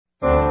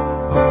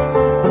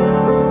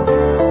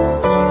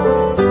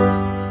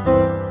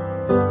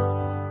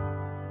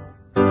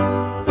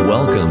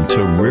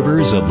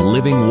Rivers of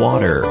Living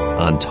Water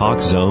on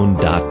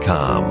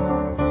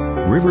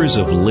TalkZone.com. Rivers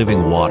of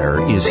Living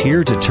Water is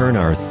here to turn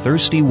our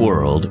thirsty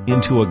world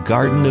into a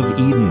Garden of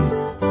Eden,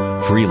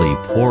 freely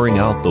pouring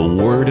out the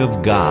Word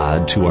of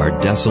God to our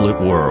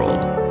desolate world.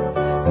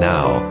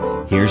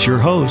 Now, here's your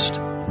host,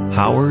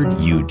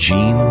 Howard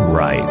Eugene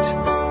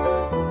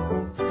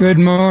Wright. Good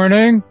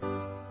morning.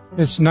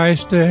 It's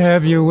nice to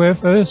have you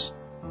with us.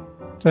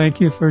 Thank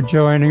you for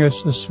joining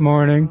us this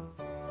morning.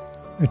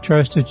 I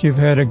trust that you've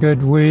had a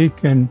good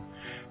week and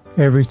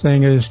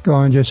everything is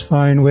going just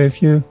fine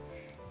with you.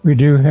 We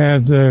do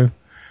have the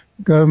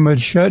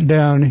government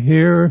shutdown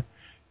here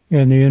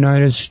in the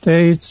United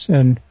States,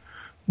 and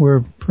we're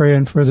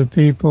praying for the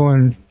people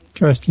and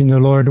trusting the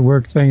Lord to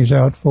work things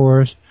out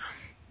for us.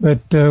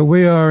 But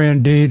we are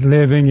indeed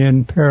living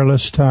in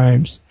perilous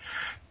times.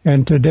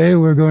 And today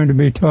we're going to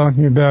be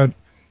talking about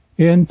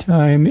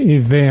end-time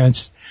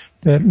events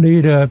that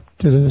lead up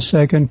to the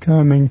second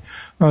coming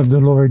of the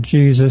Lord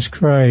Jesus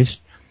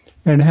Christ,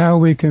 and how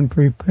we can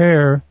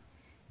prepare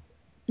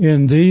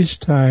in these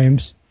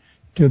times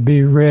to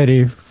be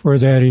ready for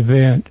that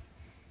event.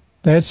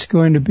 That's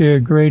going to be a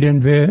great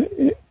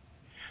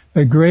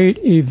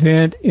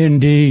event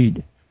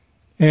indeed.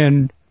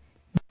 And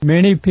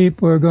many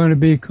people are going to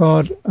be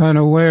caught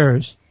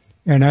unawares.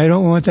 And I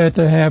don't want that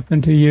to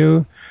happen to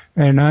you,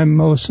 and I'm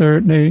most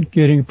certainly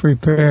getting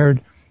prepared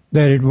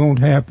that it won't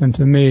happen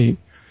to me.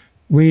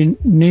 We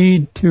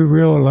need to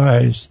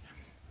realize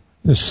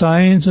the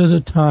signs of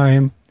the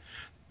time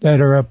that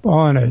are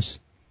upon us.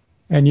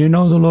 And you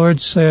know, the Lord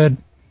said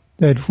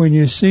that when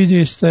you see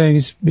these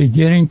things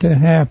beginning to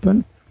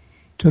happen,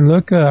 to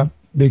look up,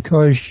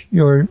 because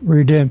your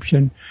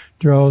redemption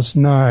draws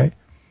nigh.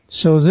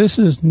 So this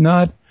is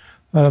not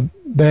a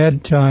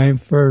bad time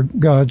for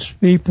God's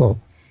people,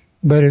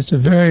 but it's a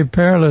very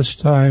perilous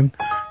time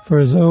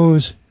for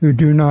those who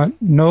do not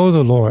know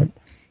the Lord.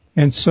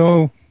 And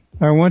so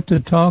I want to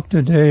talk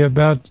today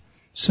about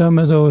some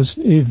of those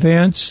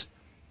events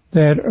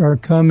that are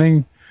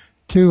coming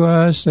to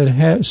us,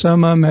 that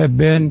some of them have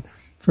been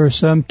for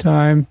some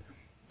time.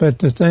 But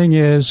the thing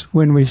is,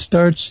 when we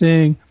start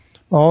seeing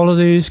all of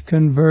these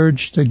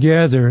converge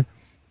together,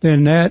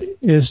 then that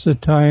is the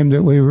time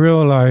that we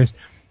realize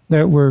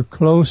that we're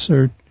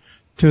closer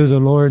to the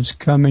Lord's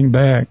coming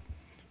back.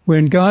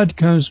 When God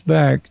comes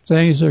back,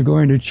 things are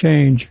going to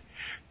change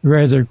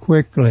rather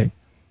quickly.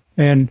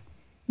 And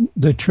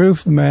the truth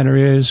of the matter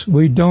is,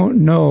 we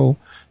don't know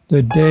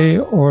the day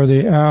or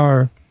the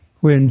hour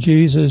when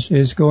Jesus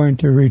is going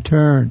to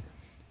return.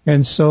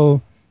 And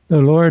so the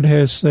Lord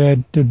has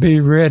said to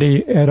be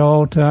ready at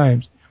all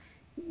times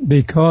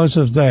because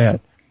of that.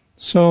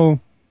 So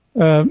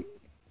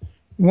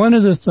one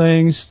of the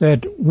things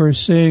that we're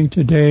seeing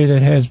today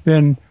that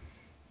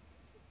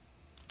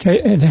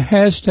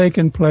has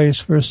taken place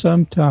for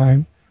some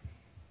time,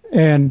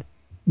 and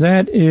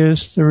that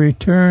is the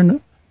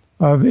return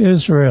of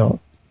Israel.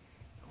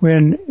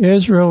 When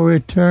Israel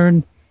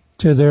returned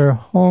to their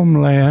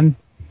homeland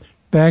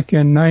back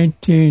in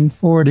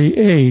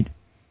 1948,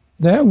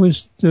 that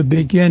was the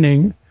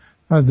beginning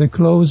of the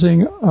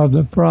closing of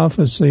the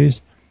prophecies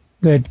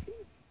that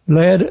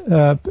led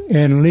up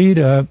and lead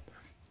up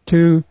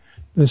to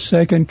the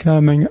second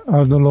coming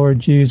of the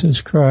Lord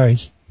Jesus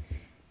Christ.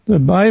 The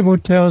Bible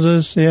tells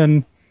us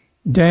in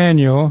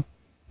Daniel,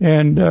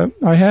 and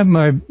I have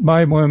my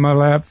Bible in my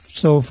lap,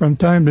 so from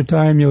time to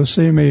time you'll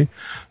see me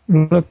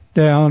look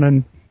down,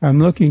 and I'm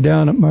looking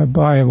down at my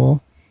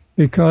Bible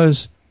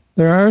because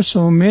there are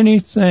so many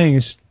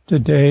things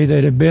today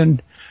that have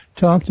been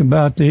talked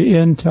about the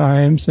end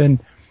times, and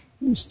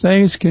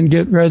things can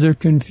get rather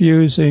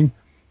confusing,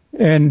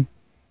 and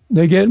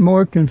they get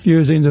more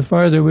confusing the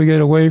farther we get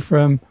away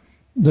from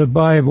the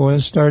Bible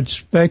and start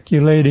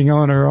speculating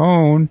on our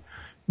own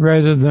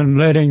rather than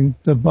letting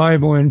the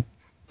Bible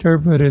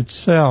interpret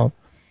itself.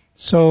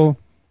 So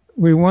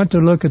we want to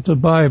look at the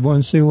Bible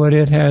and see what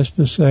it has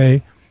to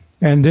say,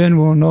 and then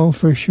we'll know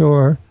for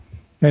sure,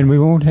 and we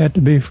won't have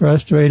to be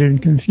frustrated and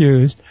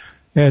confused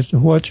as to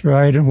what's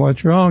right and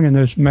what's wrong in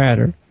this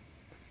matter.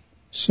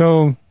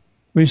 So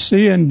we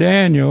see in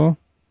Daniel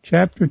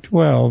chapter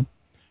 12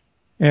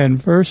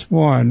 and verse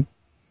 1,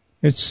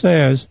 it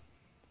says,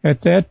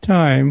 "At that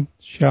time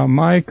shall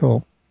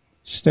Michael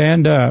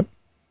stand up,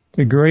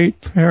 the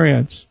great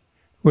prince,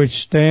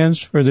 which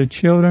stands for the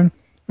children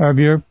of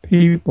your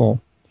people,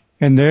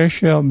 and there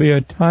shall be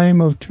a time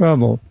of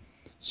trouble,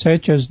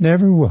 such as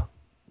never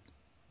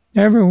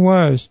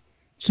was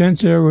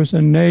since there was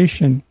a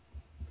nation,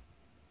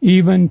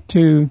 even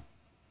to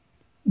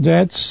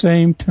that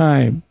same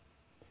time.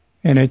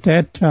 And at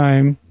that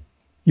time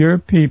your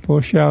people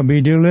shall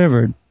be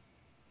delivered,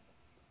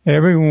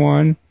 every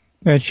one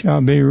that shall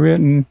be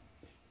written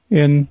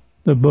in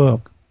the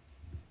book."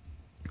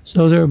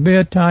 So there will be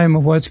a time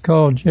of what's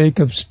called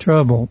Jacob's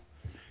trouble.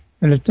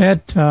 And at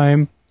that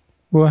time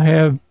we'll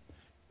have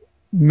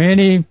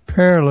many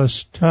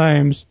perilous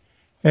times,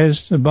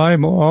 as the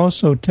Bible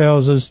also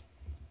tells us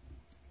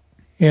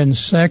in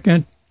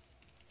Second.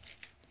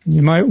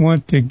 You might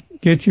want to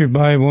get your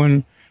Bible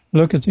and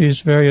look at these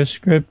various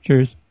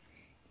scriptures.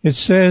 It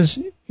says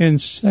in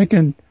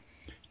 2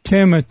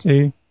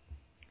 Timothy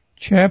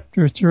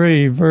chapter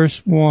 3,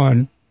 verse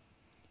 1,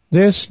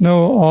 "This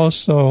know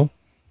also,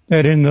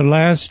 that in the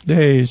last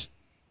days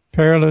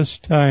perilous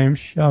times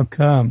shall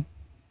come."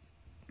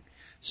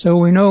 So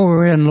we know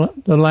we're in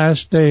the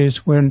last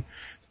days when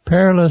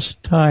perilous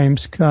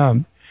times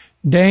come,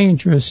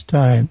 dangerous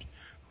times,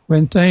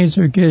 when things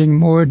are getting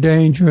more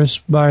dangerous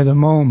by the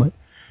moment.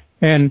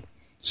 And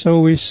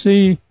so we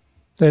see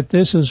that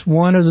this is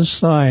one of the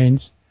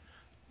signs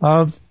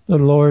of the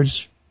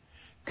Lord's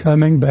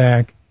coming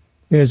back,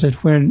 is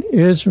that when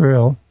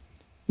Israel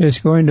is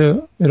going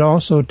to, it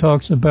also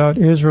talks about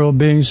Israel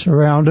being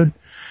surrounded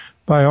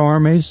by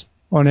armies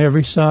on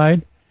every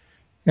side,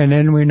 and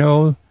then we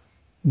know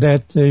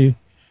that the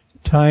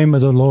time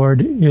of the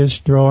Lord is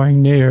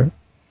drawing near.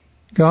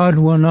 God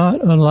will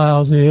not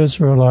allow the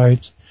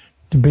Israelites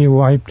to be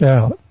wiped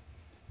out.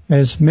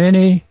 As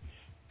many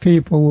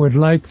people would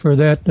like for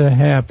that to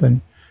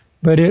happen,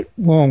 but it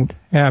won't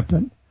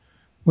happen.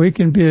 We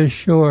can be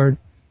assured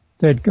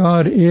that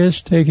God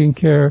is taking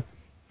care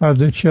of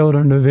the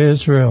children of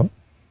Israel.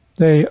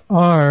 They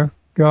are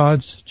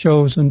God's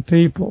chosen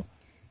people.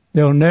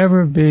 They'll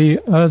never be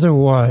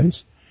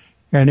otherwise.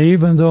 And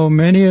even though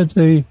many of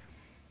the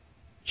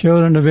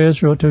children of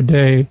Israel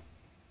today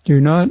do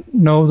not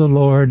know the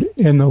Lord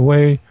in the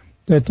way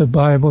that the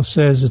Bible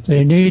says that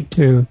they need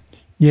to,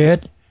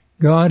 yet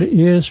God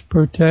is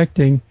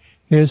protecting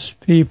His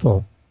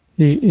people.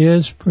 He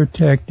is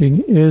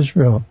protecting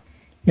Israel.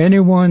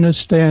 Anyone that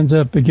stands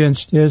up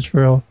against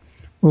Israel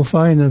will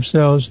find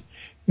themselves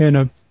in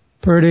a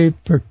pretty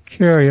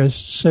precarious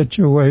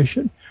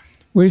situation.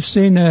 We've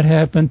seen that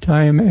happen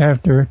time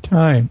after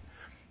time,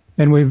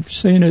 and we've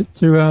seen it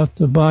throughout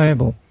the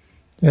Bible,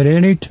 that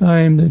any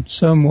time that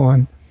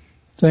someone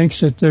thinks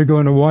that they're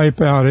going to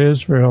wipe out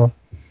Israel,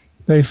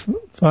 they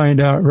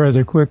find out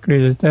rather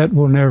quickly that that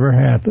will never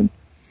happen.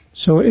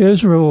 So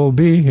Israel will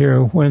be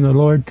here when the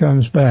Lord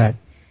comes back.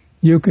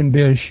 You can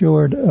be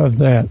assured of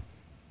that.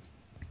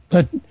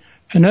 But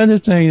another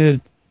thing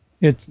that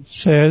it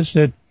says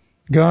that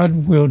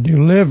God will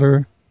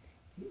deliver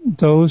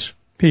those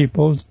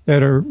people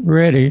that are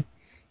ready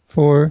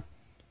for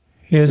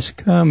His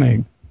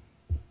coming.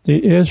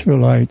 The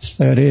Israelites,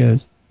 that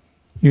is.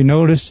 You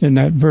notice in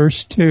that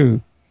verse 2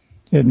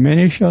 that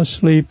many shall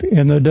sleep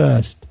in the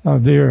dust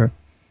of the earth.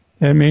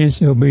 That means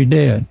they'll be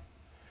dead.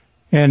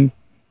 And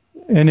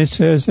it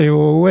says they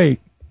will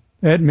awake.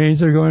 That means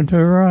they're going to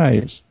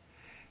arise.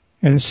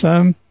 And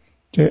some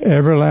to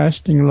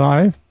everlasting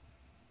life.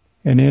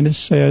 And then it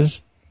says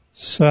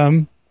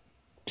some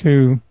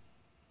to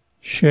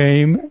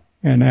shame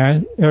and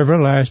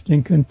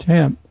everlasting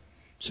contempt.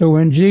 So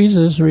when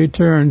Jesus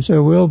returns,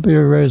 there will be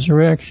a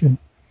resurrection.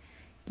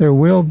 There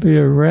will be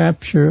a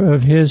rapture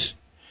of His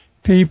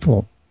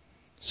people.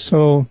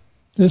 So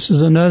this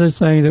is another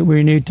thing that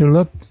we need to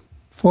look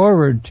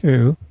forward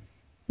to,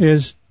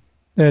 is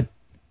that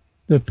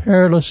the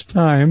perilous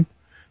time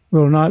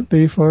will not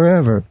be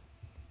forever,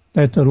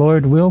 that the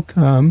Lord will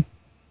come,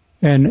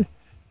 and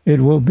it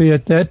will be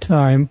at that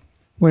time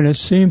when it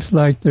seems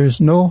like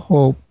there's no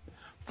hope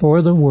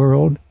for the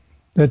world,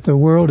 that the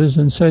world is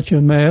in such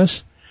a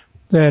mess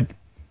that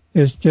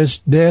it's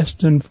just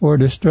destined for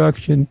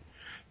destruction.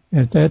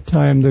 At that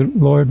time the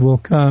Lord will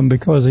come,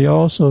 because He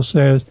also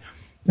says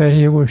that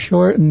He will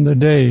shorten the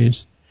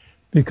days,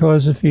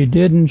 because if He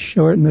didn't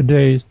shorten the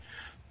days,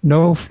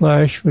 no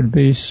flesh would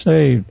be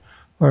saved,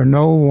 or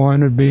no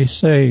one would be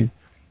saved.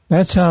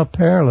 That's how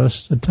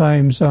perilous the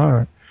times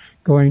are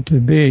going to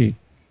be.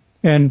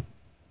 And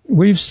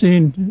we've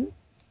seen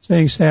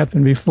things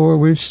happen before.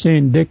 We've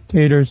seen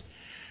dictators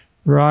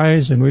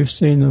rise and we've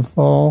seen them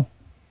fall,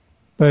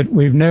 but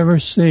we've never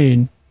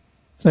seen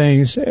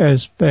things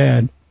as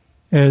bad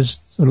as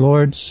the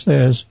Lord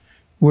says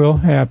will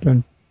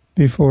happen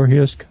before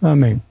His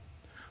coming.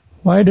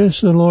 Why does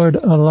the Lord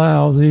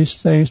allow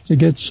these things to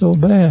get so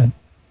bad?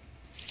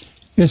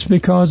 It's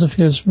because of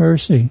His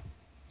mercy.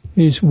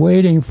 He's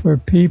waiting for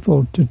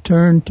people to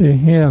turn to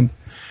Him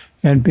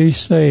and be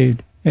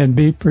saved and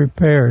be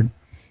prepared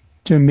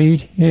to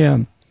meet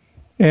Him.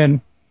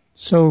 And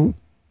so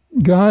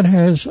God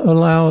has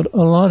allowed a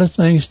lot of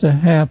things to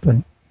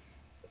happen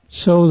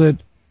so that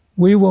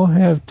we will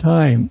have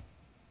time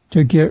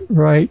to get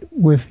right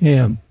with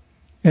Him.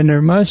 And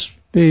there must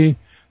be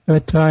a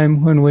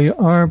time when we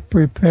are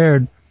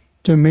prepared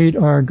to meet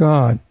our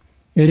God.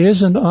 It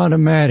isn't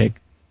automatic.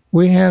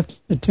 We have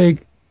to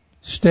take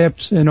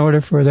steps in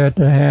order for that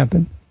to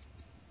happen.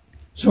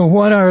 So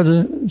what are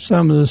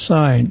some of the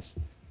signs?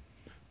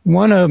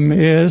 One of them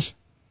is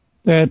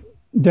that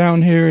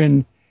down here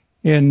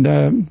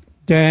in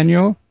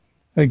Daniel,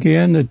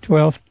 again, the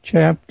 12th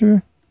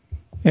chapter,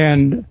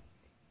 and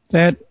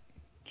that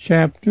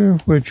chapter,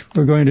 which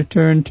we're going to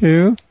turn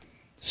to,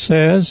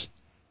 says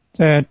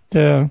that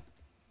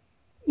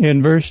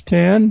in verse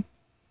 10,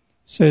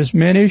 says,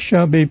 "Many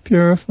shall be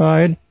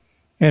purified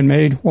and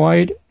made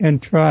white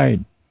and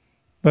tried,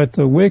 but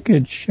the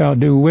wicked shall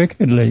do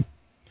wickedly.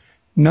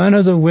 None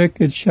of the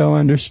wicked shall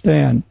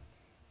understand,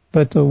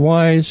 but the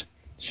wise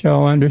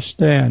shall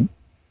understand.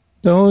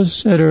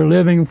 Those that are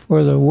living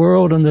for the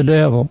world and the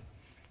devil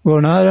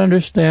will not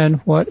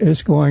understand what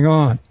is going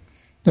on.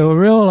 They'll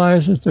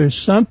realize that there's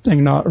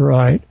something not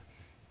right,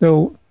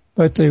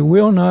 but they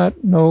will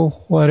not know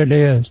what it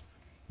is.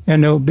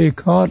 And they'll be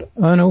caught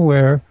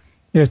unaware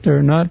if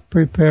they're not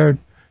prepared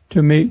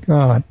to meet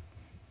God.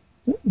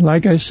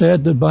 Like I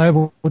said, the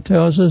Bible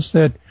tells us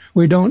that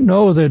we don't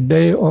know the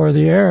day or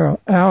the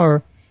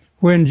hour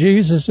when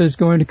Jesus is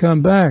going to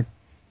come back.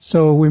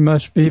 So we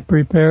must be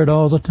prepared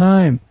all the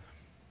time.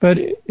 But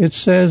it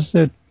says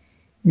that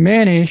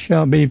many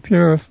shall be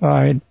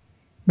purified,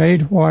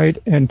 made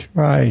white, and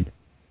tried.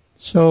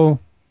 So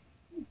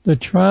the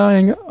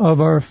trying of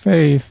our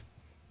faith,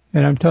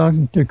 and I'm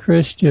talking to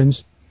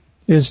Christians,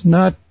 is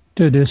not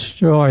to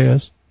destroy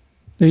us.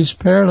 These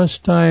perilous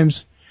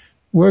times,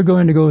 we're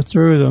going to go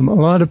through them. A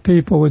lot of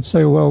people would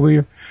say, well,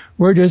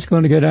 we're just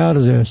going to get out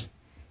of this.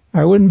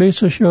 I wouldn't be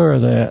so sure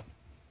of that.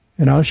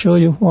 And I'll show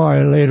you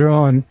why later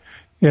on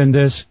in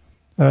this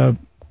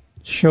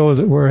show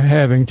that we're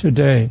having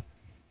today.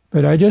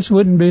 But I just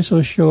wouldn't be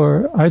so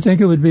sure. I think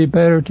it would be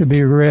better to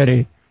be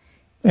ready.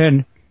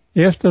 And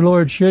if the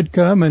Lord should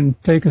come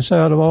and take us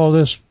out of all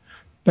this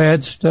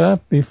bad stuff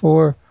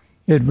before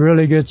it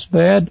really gets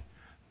bad,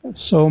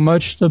 so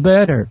much the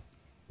better.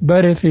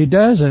 But if He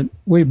doesn't,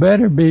 we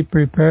better be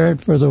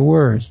prepared for the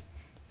worst.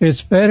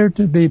 It's better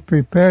to be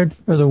prepared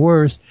for the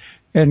worst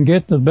and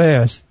get the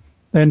best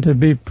than to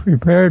be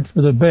prepared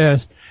for the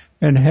best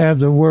and have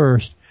the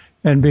worst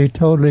and be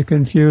totally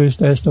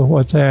confused as to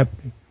what's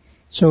happening.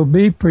 So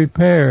be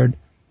prepared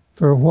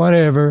for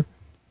whatever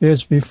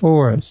is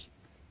before us.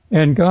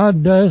 And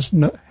God does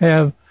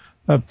have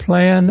a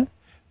plan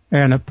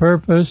and a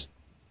purpose,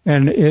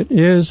 and it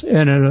is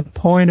in an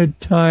appointed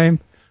time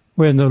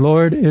when the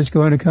Lord is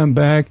going to come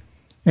back,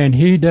 and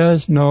He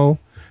does know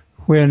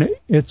when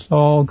it's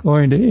all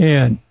going to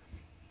end.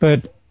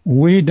 But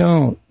we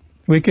don't.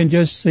 We can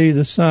just see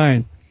the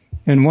sign.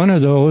 And one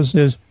of those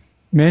is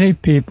many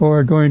people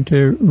are going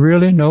to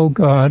really know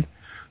God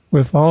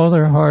with all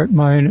their heart,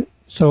 mind,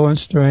 soul, and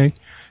strength,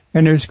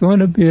 and there's going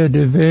to be a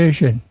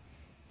division.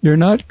 You're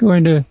not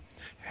going to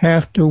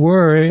have to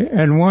worry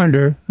and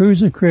wonder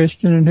who's a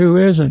Christian and who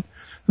isn't,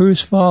 who's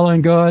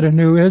following God and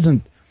who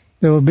isn't.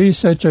 There will be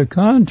such a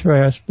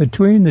contrast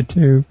between the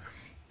two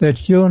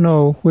that you'll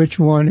know which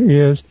one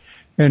is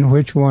and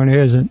which one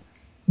isn't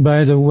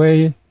by the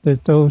way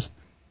that those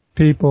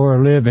people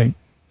are living.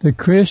 The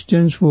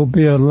Christians will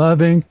be a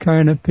loving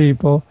kind of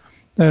people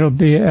that'll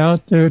be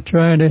out there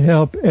trying to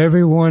help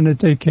everyone that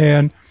they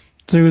can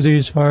through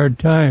these hard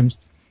times.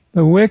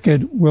 The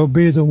wicked will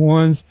be the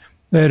ones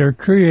that are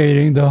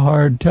creating the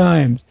hard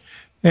times,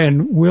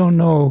 and we'll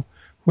know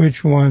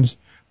which ones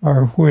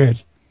are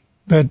which.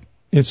 But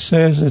it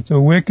says that the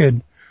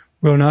wicked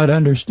will not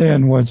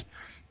understand what's,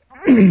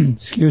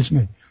 excuse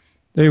me,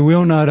 they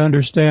will not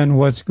understand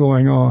what's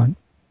going on.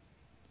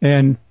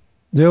 And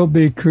they'll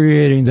be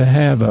creating the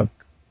havoc,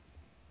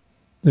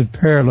 the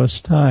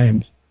perilous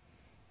times,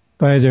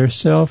 by their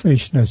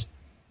selfishness,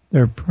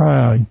 their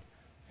pride,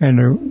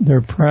 and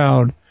their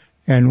proud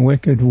and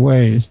wicked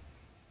ways.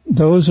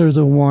 Those are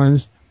the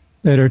ones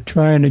that are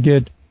trying to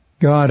get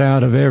God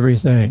out of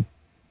everything.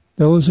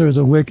 Those are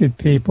the wicked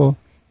people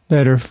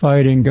that are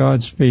fighting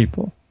God's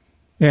people.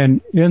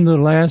 And in the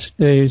last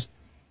days,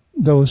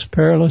 those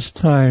perilous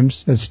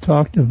times that's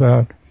talked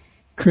about,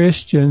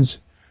 Christians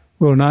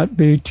will not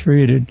be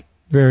treated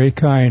very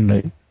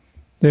kindly.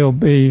 They'll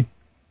be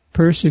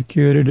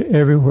persecuted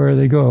everywhere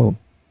they go.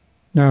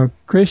 Now,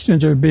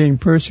 Christians are being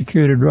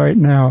persecuted right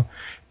now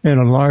in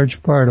a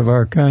large part of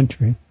our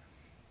country.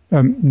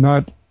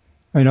 Not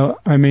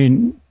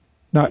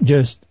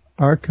just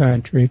our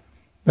country,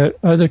 but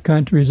other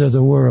countries of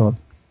the world.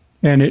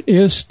 And it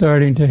is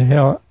starting to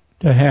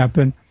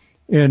happen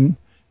in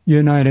the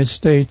United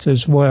States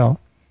as well.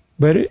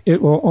 But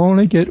it will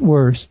only get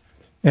worse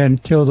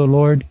until the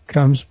Lord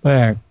comes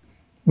back.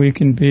 We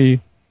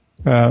can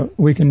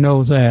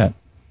know that.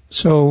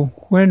 So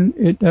when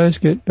it does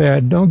get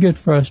bad, don't get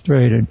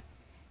frustrated.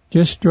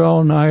 Just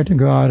draw nigh to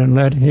God and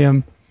let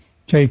Him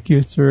take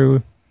you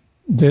through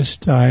this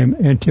time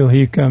until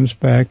He comes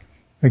back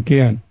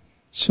again.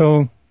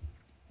 So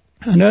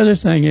another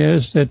thing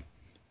is that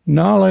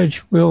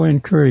knowledge will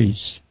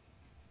increase,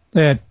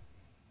 that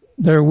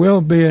there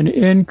will be an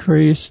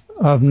increase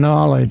of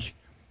knowledge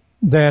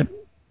that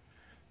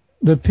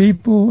the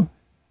people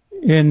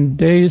in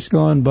days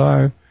gone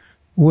by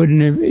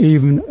wouldn't have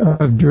even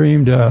have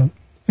dreamed of.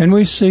 And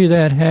we see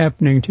that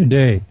happening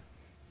today,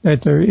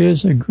 that there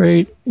is a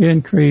great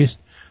increase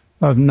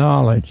of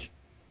knowledge.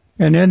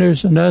 And then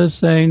there's another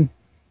thing,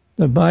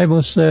 the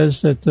Bible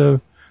says that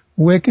the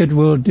wicked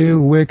will do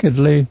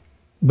wickedly,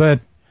 but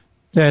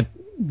that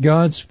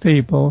God's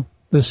people,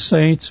 the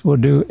saints, will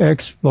do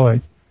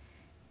exploit.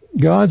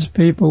 God's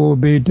people will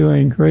be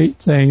doing great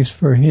things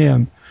for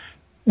Him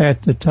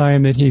at the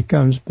time that He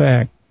comes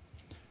back.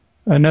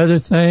 Another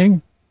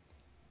thing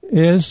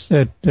is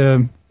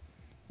that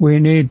we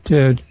need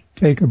to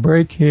take a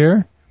break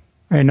here.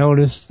 I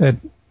noticed that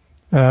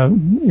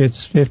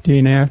It's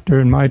 15 after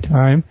in my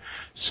time.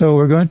 So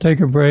we're going to take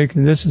a break,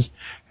 and this is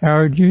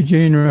Howard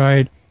Eugene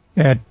Wright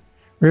at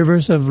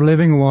Rivers of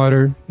Living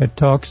Water at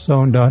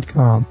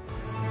TalkZone.com.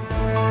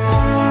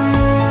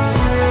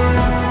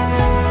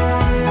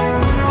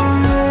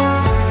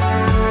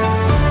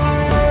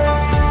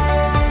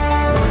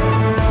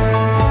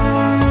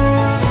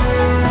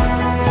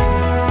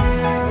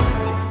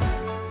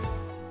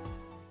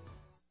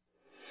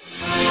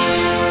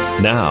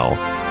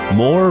 Now,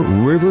 more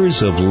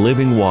Rivers of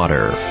Living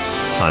Water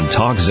on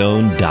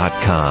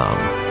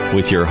TalkZone.com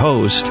with your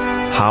host,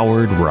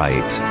 Howard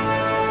Wright.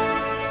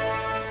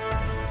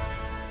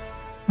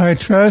 I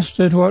trust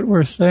that what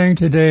we're saying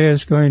today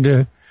is going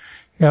to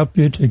help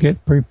you to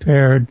get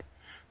prepared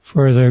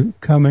for the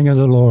coming of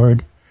the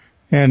Lord.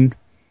 And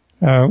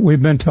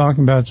we've been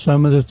talking about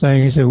some of the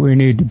things that we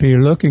need to be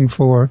looking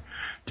for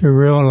to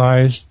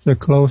realize the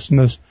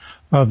closeness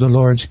of the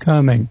Lord's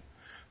coming.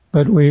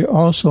 But we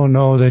also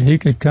know that He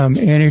could come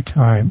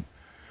anytime,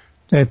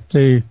 that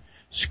the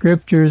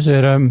scriptures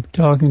that I'm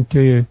talking to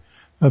you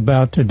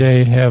about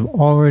today have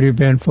already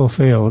been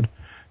fulfilled.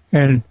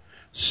 And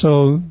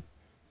so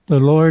the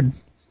Lord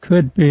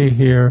could be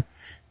here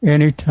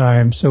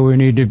anytime, so we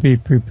need to be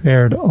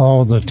prepared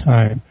all the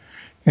time,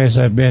 as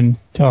I've been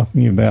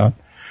talking about.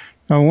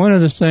 Now, one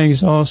of the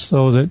things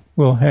also that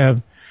we'll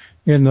have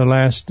in the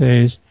last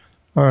days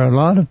are a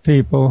lot of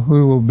people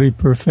who will be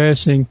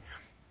professing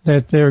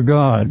that they're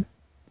God.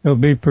 They'll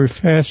be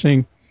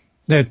professing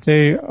that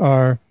they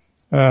are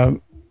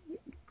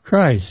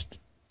Christ,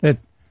 that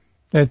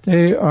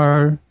they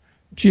are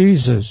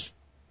Jesus,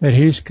 that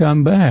He's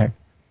come back.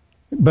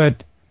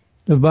 But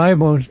the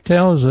Bible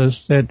tells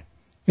us that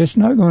it's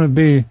not going to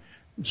be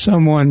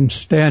someone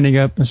standing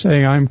up and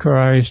saying, I'm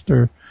Christ,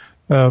 or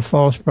a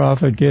false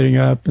prophet getting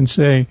up and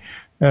saying,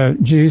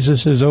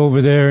 Jesus is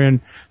over there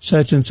in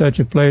such and such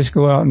a place,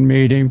 go out and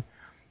meet Him.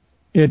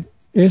 It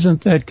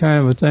isn't that kind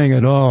of a thing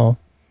at all.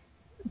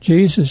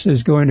 Jesus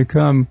is going to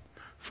come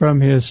from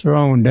His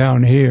throne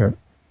down here.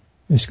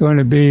 It's going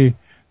to be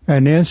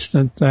an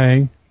instant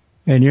thing,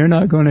 and you're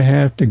not going to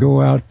have to go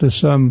out to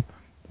some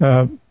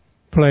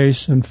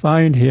place and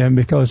find Him,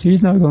 because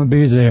He's not going to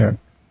be there.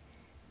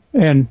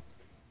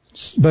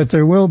 But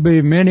there will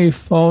be many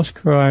false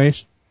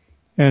Christs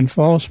and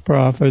false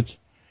prophets,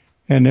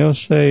 and they'll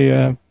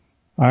say,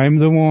 I'm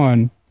the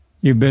one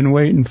you've been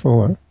waiting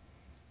for.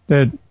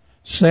 The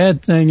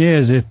sad thing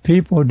is, if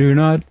people do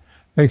not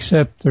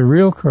accept the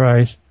real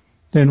Christ,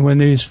 then when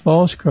these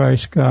false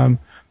Christs come,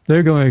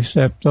 they're going to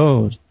accept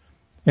those.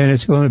 And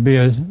it's going to be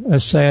a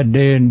sad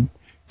day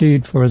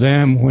indeed for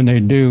them when they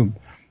do.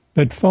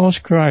 But false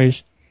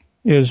Christ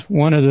is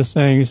one of the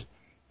things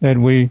that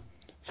we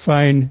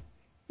find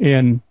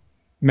in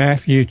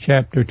Matthew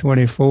chapter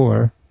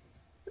 24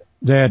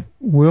 that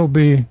will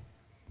be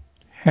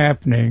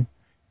happening,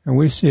 and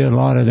we see a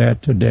lot of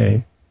that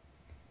today.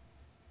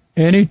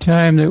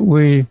 Anytime that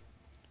we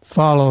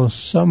follow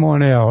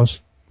someone else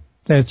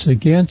that's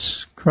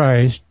against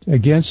Christ,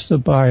 against the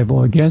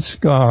Bible,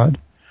 against God,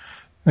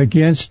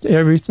 against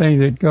everything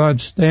that God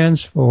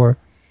stands for,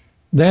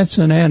 that's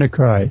an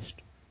antichrist.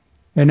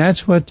 And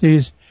that's what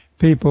these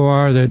people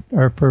are that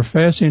are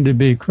professing to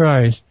be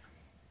Christ,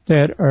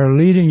 that are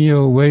leading you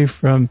away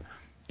from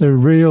the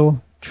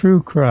real,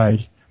 true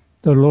Christ,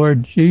 the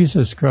Lord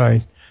Jesus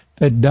Christ,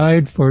 that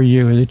died for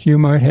you, that you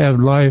might have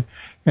life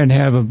and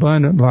have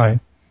abundant life.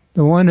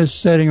 The one that's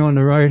sitting on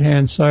the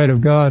right-hand side of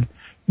God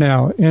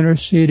now,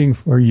 interceding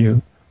for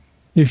you.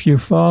 If you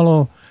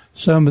follow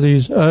some of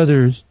these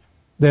others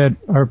that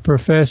are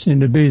professing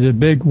to be the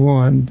big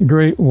one, the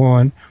great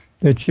one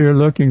that you're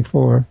looking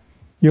for,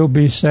 you'll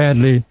be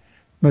sadly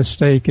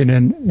mistaken,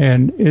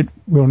 and it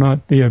will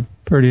not be a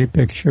pretty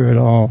picture at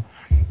all.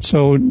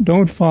 So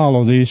don't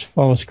follow these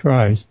false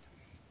Christs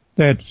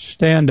that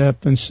stand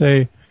up and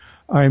say,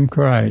 I'm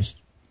Christ.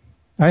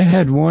 I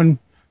had one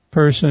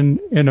person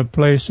in a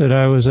place that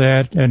I was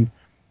at, and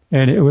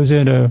it was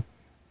in a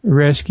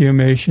rescue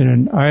mission,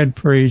 and I had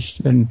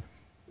preached, and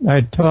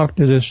I'd talked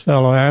to this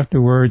fellow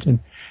afterwards, and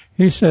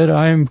he said,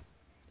 I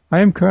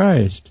am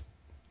Christ.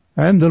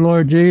 I am the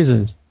Lord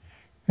Jesus.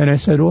 And I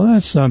said, well,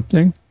 that's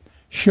something.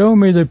 Show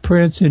me the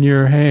prints in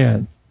your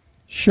hand.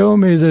 Show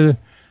me the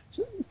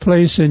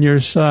place in your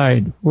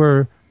side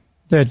where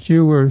that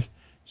you were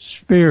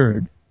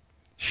speared.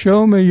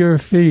 Show me your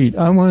feet.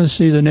 I want to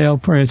see the nail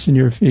prints in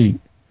your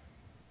feet.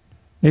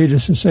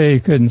 Needless to say, he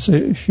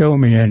couldn't show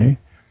me any.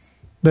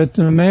 But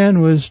the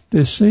man was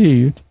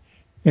deceived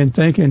in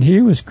thinking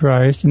he was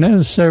Christ, and that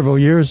was several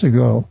years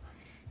ago.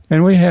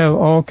 And we have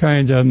all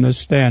kinds of them that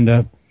stand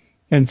up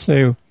and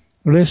say,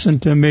 listen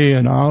to me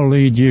and I'll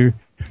lead you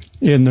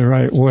in the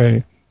right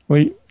way.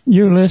 Well,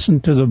 you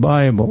listen to the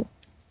Bible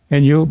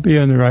and you'll be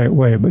in the right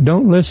way. But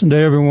don't listen to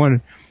everyone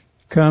who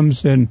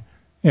comes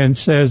and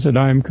says that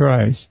I'm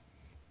Christ,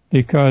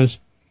 because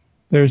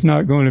there's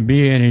not going to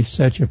be any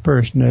such a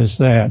person as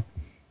that.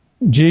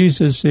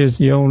 Jesus is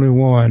the only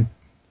one,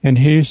 and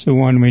He's the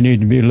one we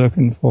need to be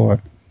looking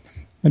for.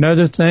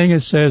 Another thing,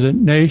 it says that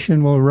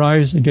nation will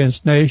rise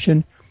against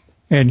nation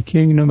and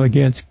kingdom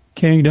against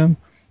kingdom,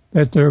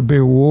 that there will be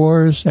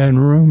wars and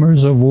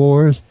rumors of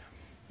wars.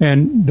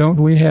 And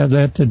don't we have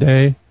that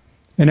today?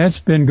 And that's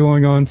been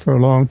going on for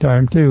a long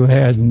time too,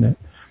 hasn't it?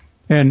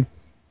 And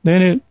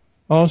then it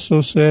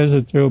also says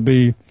that there will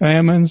be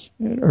famines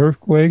and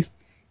earthquakes,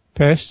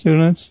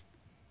 pestilence,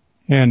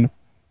 and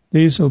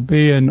these will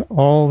be in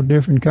all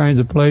different kinds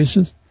of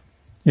places,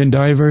 in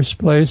diverse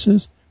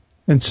places.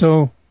 And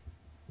so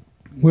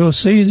we'll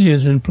see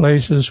these in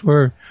places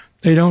where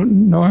they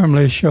don't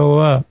normally show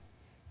up.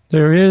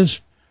 There is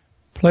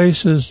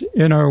places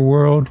in our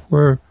world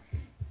where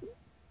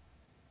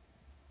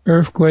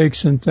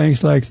earthquakes and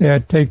things like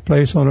that take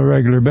place on a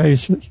regular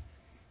basis.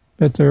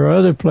 But there are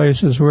other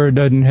places where it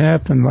doesn't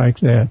happen like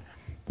that.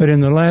 But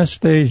in the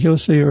last days, you'll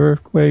see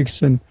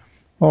earthquakes and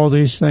all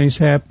these things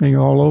happening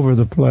all over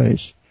the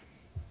place.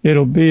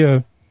 It'll be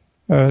a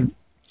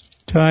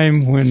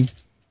time when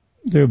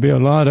there'll be a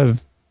lot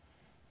of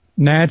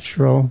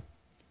natural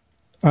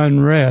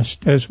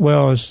unrest as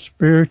well as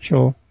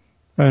spiritual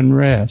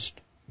unrest.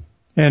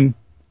 And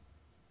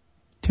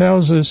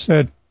tells us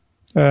that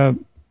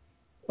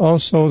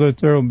also that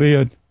there will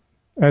be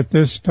at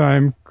this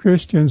time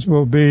Christians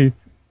will be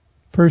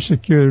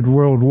persecuted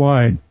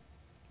worldwide.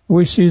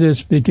 We see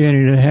this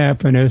beginning to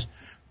happen as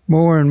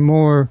more and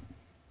more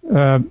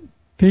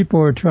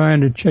people are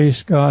trying to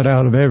chase God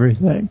out of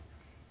everything,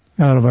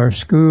 out of our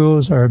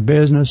schools, our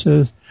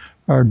businesses,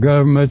 our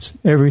governments,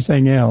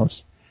 everything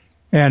else.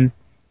 And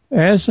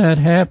as that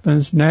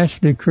happens,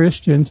 naturally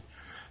Christians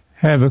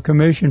have a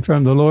commission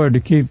from the Lord to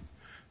keep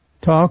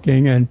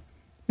talking,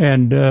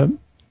 and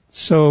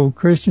so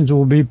Christians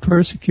will be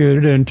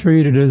persecuted and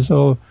treated as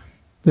though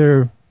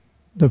they're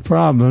the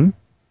problem.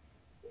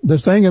 The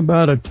thing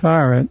about a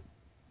tyrant,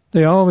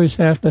 they always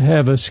have to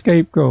have a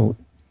scapegoat.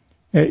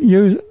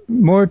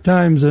 More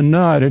times than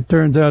not, it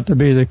turns out to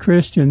be the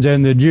Christians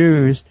and the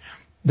Jews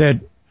that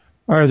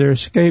are their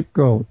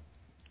scapegoat.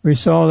 We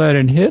saw that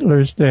in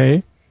Hitler's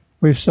day.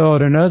 We saw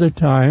it in other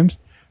times,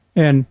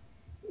 and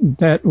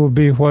that will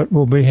be what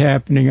will be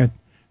happening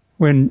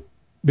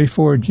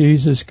before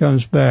Jesus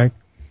comes back.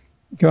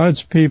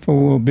 God's people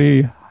will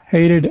be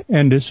hated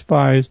and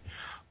despised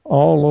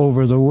all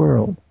over the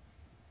world.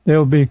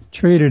 They'll be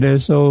treated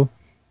as though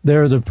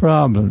they're the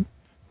problem,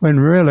 when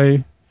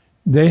really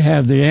they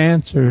have the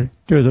answer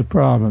to the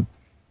problem.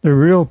 The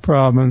real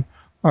problem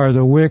are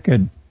the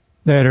wicked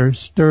that are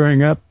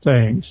stirring up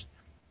things.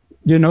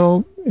 You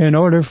know, in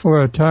order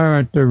for a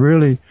tyrant to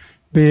really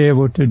be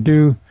able to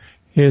do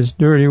his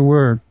dirty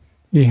work,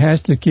 he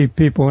has to keep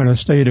people in a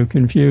state of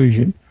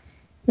confusion.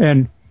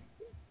 And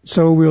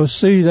so we'll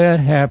see that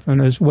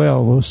happen as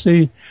well. We'll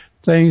see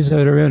things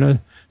that are in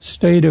a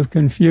state of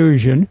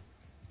confusion.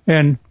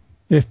 And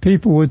if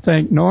people would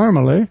think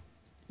normally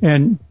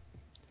and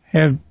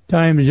have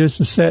time just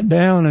to sit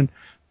down and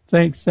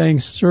think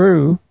things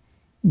through,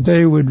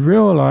 they would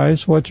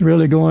realize what's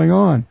really going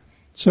on.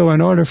 So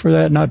in order for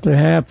that not to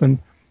happen,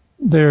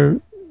 there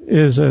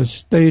is a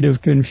state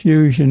of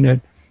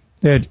confusion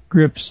that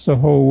grips the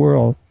whole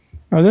world.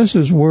 Now this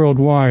is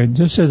worldwide.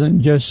 This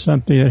isn't just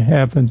something that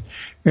happens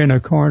in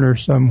a corner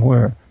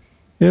somewhere.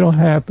 It'll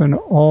happen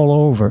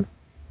all over.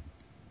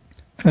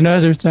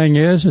 Another thing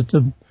is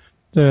that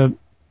the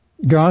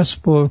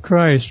gospel of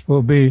Christ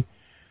will be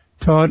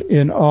taught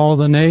in all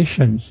the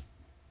nations,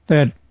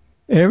 that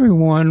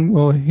everyone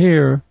will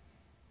hear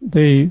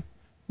the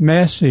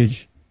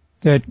message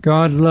that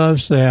God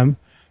loves them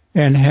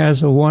and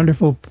has a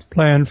wonderful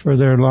plan for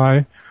their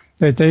life,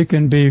 that they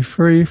can be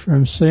free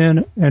from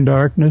sin and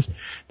darkness,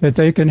 that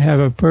they can have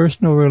a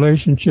personal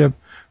relationship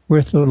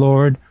with the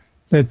Lord,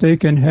 that they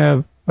can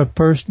have a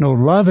personal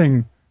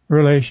loving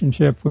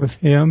relationship with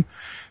Him,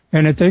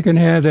 and that they can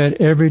have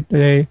that every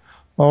day,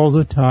 all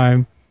the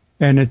time,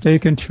 and that they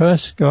can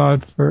trust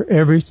God for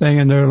everything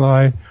in their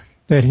life,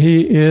 that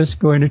He is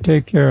going to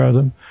take care of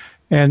them,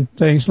 and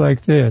things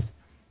like this.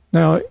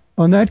 Now,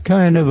 on that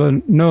kind of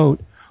a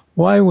note,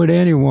 why would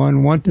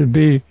anyone want to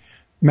be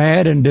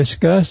mad and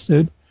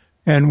disgusted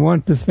and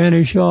want to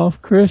finish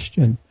off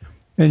Christian?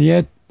 And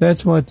yet,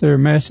 that's what their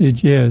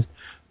message is.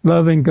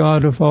 Loving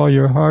God with all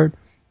your heart,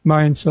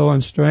 mind, soul,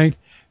 and strength,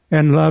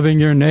 and loving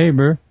your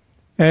neighbor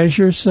as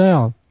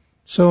yourself.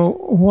 So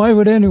why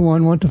would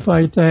anyone want to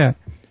fight that?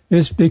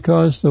 It's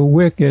because the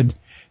wicked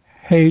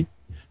hate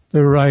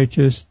the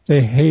righteous,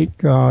 they hate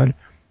God,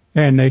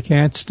 and they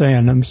can't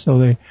stand them, so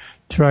they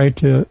try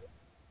to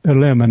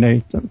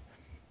eliminate them.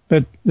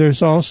 But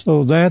there's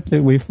also that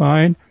we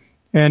find,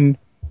 and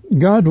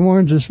God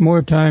warns us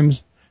more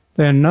times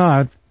than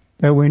not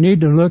that we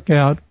need to look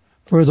out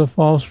for the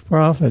false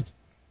prophets.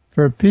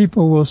 For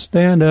people will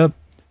stand up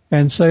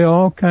and say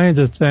all kinds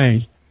of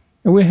things.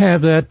 And we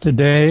have that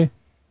today.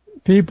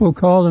 People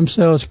call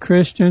themselves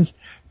Christians,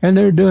 and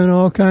they're doing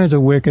all kinds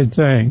of wicked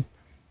things.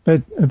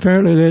 But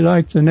apparently they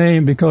like the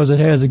name because it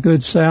has a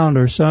good sound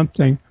or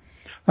something.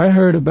 I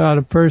heard about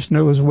a person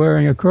that was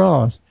wearing a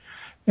cross.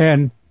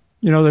 And,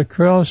 you know, the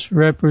cross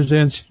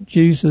represents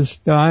Jesus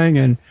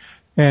dying,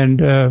 and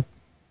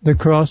the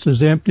cross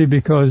is empty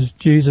because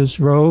Jesus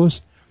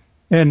rose.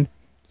 And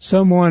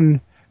someone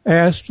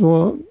asked,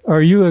 well,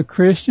 are you a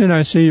Christian?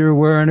 I see you're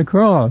wearing a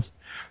cross.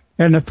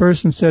 And the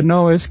person said,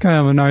 no, it's kind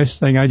of a nice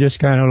thing. I just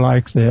kind of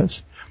like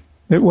this.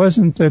 It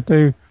wasn't that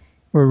they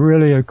were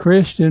really a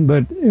Christian,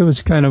 but it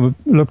was kind of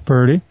looked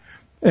pretty.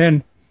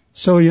 And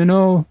so,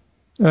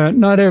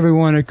 not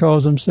everyone that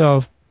calls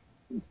themselves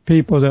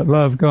people that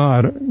love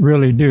God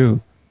really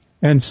do.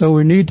 And so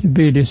we need to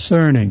be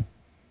discerning.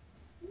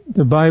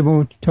 The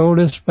Bible told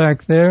us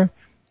back there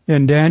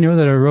in Daniel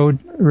that I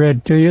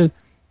read to you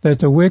that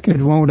the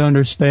wicked won't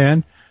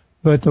understand,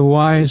 but the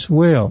wise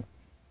will.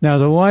 Now,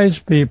 the wise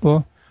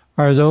people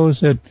are those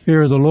that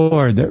fear the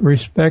Lord, that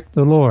respect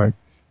the Lord,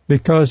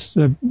 because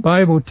the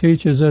Bible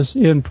teaches us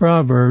in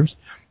Proverbs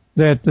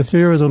that the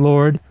fear of the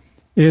Lord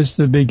is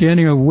the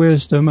beginning of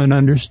wisdom and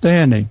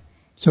understanding.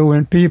 So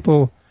when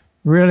people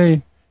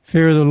really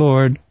fear the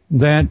Lord,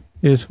 that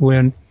is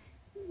when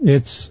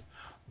that's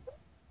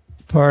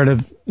part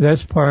of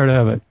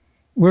it.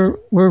 We're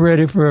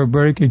ready for a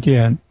break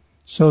again.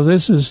 So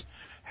this is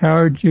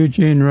Howard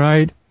Eugene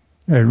Wright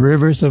at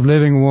Rivers of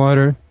Living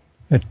Water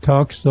at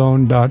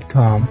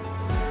TalkZone.com.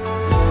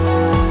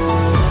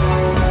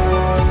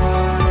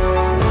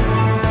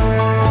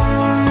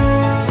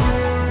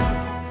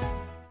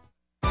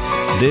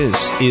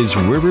 This is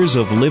Rivers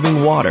of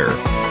Living Water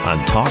on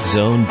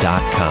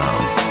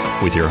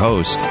TalkZone.com with your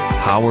host,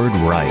 Howard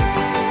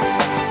Wright.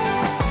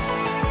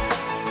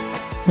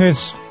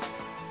 It's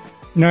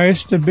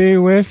nice to be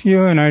with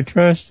you, and I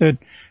trust that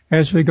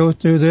as we go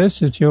through this,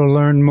 that you'll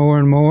learn more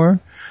and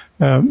more.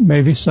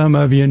 Maybe some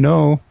of you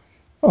know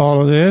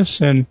all of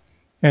this and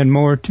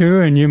more too,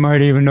 and you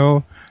might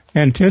even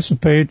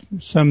anticipate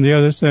some of the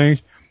other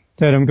things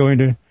that I'm going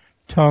to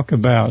talk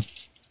about.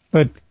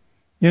 But,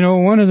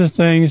 one of the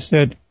things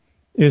that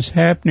is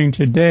happening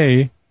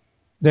today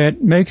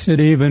that makes it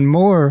even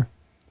more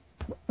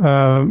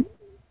a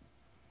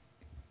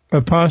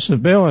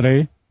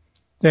possibility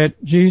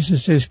that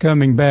Jesus is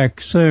coming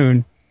back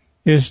soon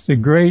is the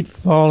great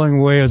falling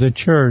away of the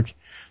church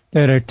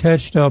that I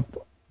touched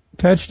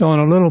on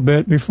a little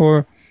bit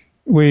before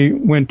we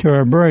went to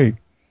our break.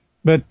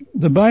 But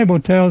the Bible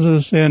tells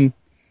us in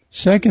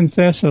 2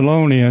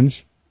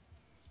 Thessalonians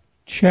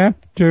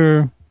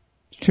chapter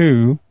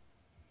 2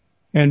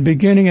 and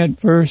beginning at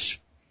verse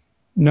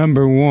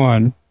number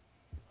 1,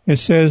 it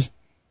says,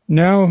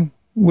 "Now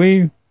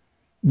we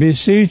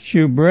beseech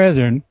you,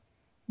 brethren,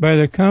 by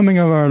the coming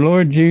of our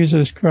Lord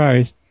Jesus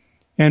Christ,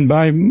 and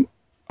by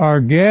our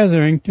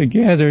gathering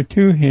together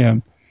to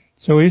him."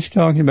 So he's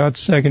talking about the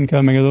second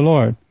coming of the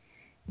Lord.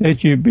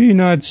 "That you be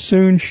not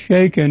soon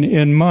shaken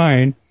in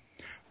mind,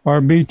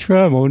 or be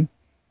troubled,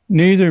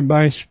 neither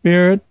by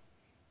spirit,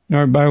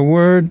 nor by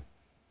word,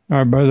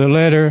 nor by the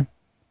letter,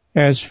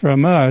 as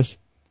from us,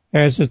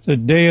 as that the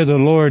day of the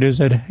Lord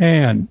is at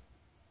hand.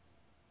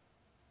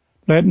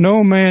 Let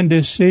no man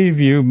deceive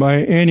you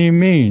by any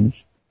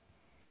means,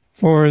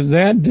 for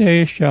that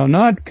day shall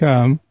not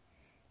come,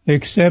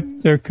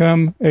 except there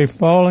come a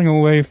falling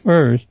away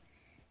first,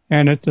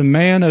 and that the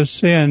man of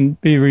sin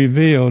be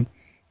revealed,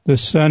 the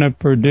son of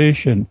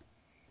perdition,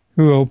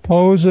 who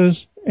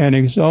opposes and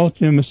exalts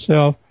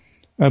himself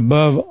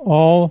above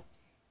all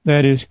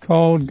that is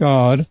called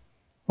God,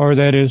 or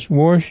that is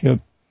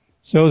worshipped,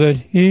 so that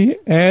he,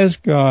 as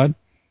God,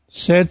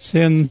 sits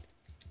in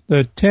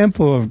the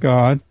temple of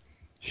God,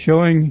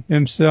 showing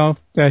himself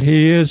that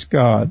he is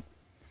God."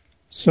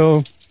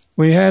 So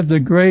we have the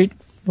great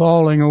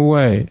falling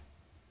away.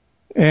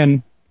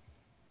 And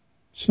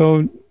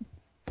so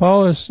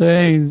Paul is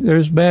saying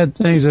there's bad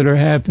things that are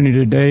happening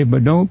today,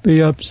 but don't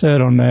be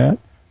upset on that.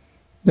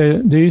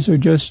 These are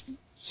just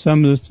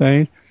some of the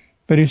things.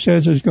 But he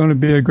says there's going to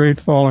be a great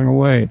falling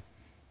away.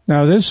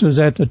 Now, this was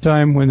at the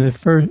time when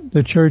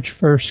the church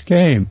first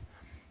came.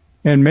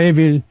 And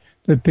maybe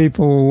the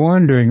people were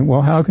wondering,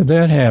 well, how could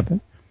that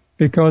happen?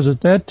 Because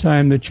at that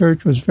time, the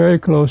church was very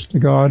close to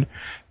God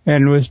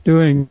and was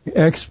doing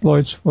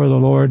exploits for the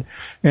Lord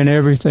and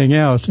everything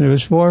else. And it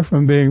was far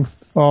from being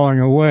falling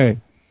away.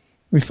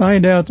 We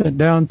find out that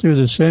down through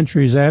the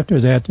centuries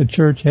after that, the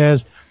church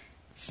has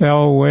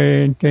fell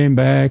away and came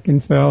back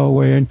and fell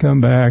away and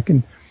come back.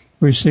 And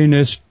we've seen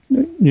this,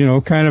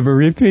 kind of a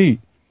repeat.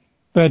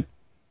 But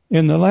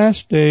in the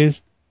last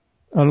days,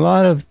 a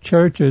lot of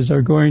churches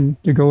are going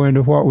to go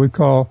into what we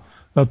call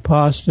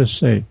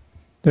apostasy.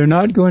 They're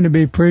not going to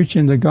be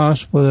preaching the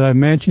gospel that I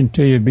mentioned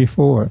to you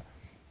before.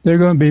 They're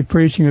going to be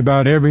preaching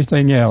about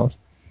everything else.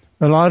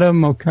 A lot of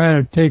them will kind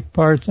of take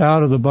parts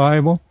out of the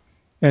Bible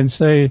and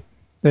say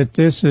that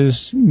this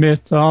is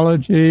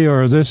mythology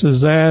or this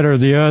is that or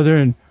the other.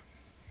 And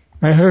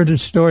I heard a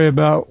story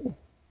about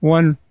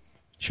one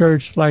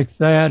church like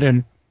that,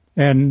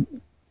 and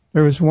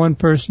there was one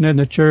person in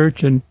the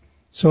church, and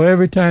so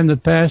every time the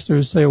pastor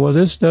would say, well,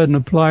 this doesn't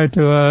apply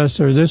to us,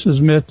 or this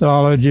is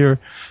mythology, or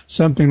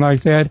something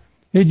like that,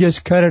 he'd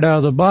just cut it out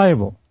of the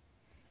Bible.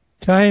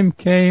 Time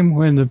came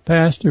when the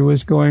pastor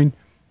was going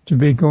to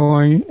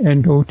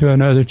go to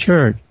another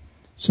church.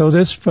 So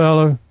this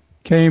fellow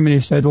came and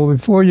he said, well,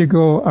 before you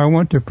go, I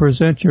want to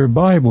present your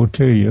Bible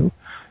to you.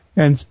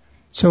 And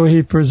So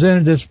he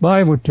presented this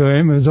Bible to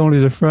him. It was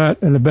only the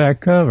front and the back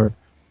cover.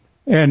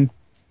 And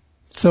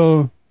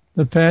so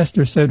the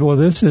pastor said, well,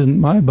 this isn't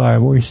my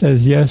Bible. He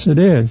says, yes, it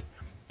is.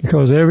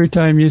 Because every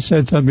time you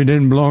said something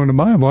didn't belong to the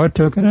Bible, I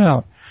took it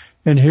out.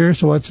 And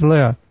here's what's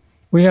left.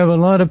 We have a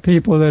lot of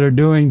people that are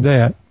doing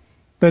that.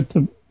 But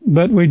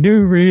we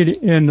do read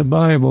in the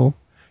Bible,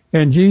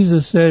 and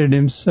Jesus said it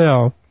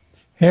himself,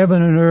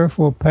 heaven and earth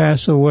will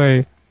pass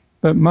away,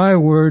 but my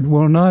word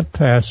will not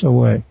pass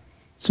away.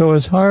 So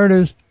as hard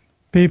as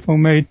people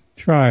may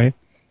try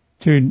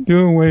to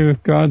do away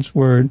with God's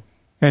word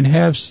and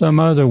have some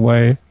other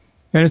way,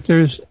 and if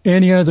there's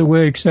any other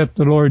way except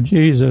the Lord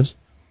Jesus,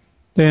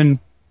 then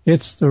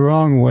it's the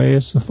wrong way,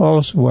 it's the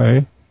false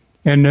way,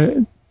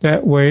 and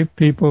that way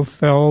people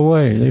fell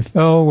away. They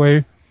fell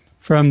away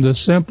from the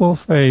simple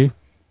faith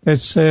that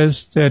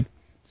says that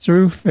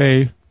through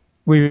faith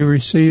we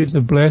receive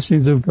the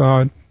blessings of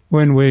God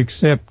when we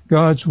accept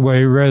God's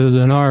way rather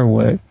than our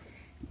way.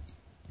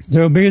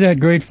 There'll be that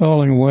great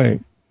falling away.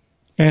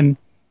 And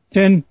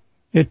then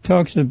it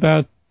talks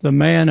about the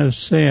man of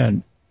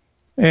sin.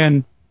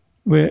 And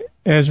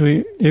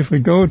if we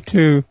go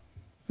to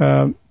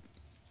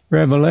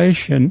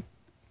Revelation,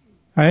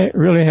 I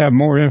really have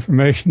more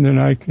information than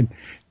I could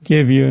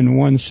give you in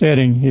one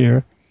setting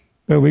here.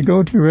 But we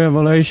go to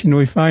Revelation,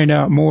 we find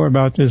out more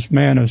about this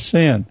man of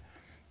sin.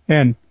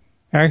 And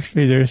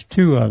actually there's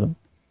two of them.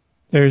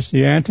 There's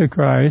the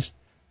Antichrist,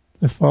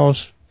 the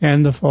false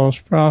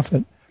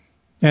prophet.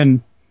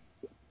 And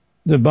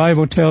the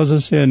Bible tells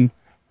us in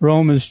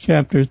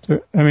Revelation.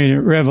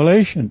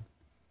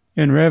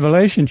 In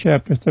Revelation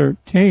chapter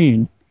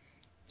 13,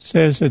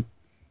 says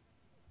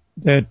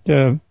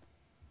that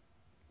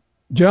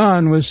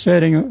John was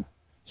standing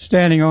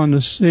on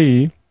the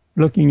sea,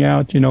 looking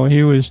out.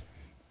 He was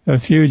a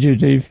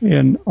fugitive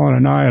on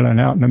an island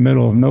out in the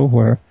middle of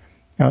nowhere,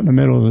 out in the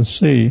middle of the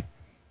sea.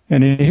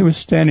 And he was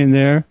standing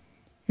there,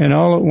 and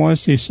all at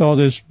once he saw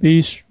this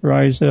beast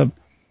rise up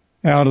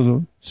out of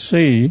the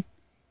sea,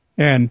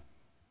 and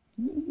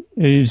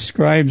he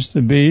describes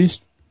the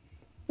beast,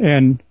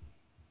 and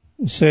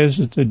says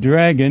that the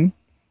dragon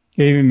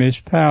gave him his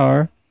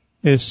power,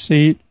 his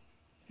seat,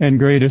 and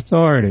great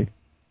authority.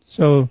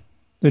 So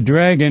the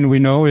dragon, we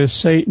know, is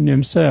Satan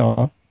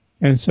himself,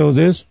 and so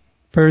this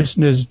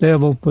person is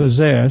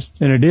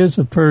devil-possessed, and it is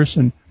a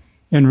person,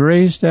 and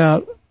raised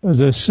out of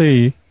the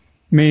sea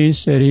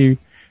means that he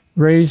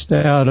raised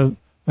out of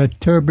a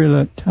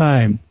turbulent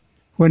time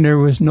when there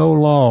was no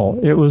law.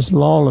 It was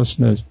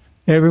lawlessness.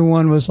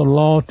 Everyone was a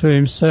law to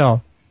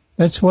himself.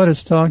 That's what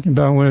it's talking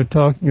about when it's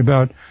talking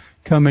about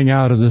coming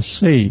out of the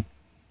sea.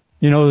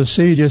 The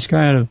sea just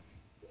kind of,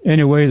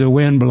 any way the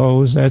wind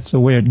blows, that's the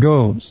way it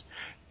goes.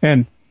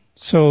 And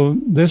so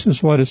this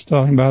is what it's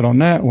talking about on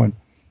that one.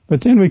 But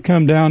then we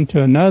come down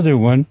to another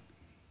one,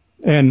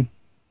 and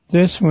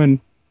this one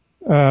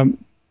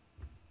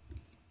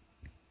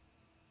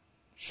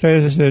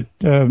says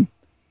that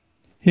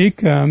he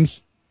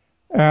comes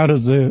out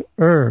of the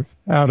earth,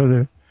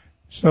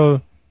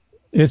 so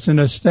it's an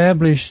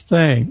established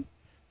thing.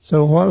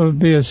 So what would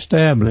be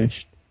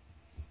established?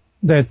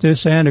 That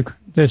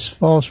this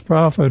false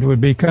prophet would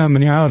be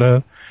coming out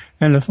of,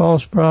 and the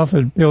false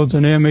prophet builds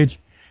an image,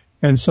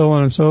 and so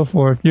on and so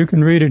forth. You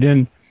can read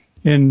it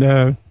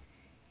in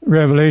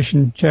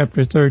Revelation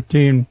chapter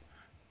 13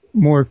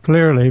 more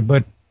clearly,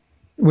 but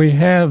we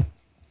have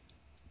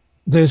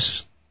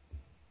this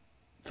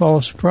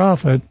false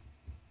prophet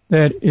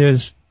that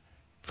is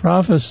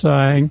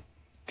prophesying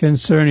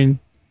concerning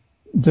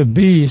the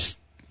beast,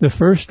 the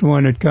first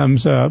one that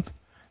comes up,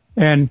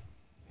 and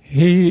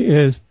he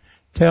is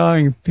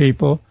telling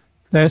people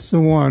that's the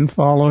one,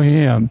 follow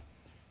him.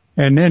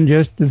 And then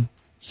just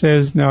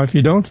says, now if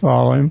you don't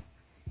follow him,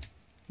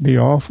 be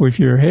off with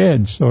your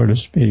head, so to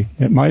speak.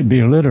 It might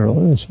be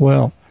literal as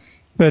well.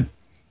 But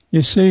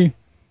you see,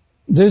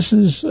 this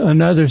is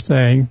another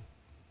thing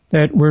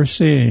that we're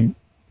seeing.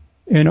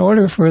 In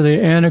order for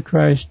the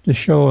Antichrist to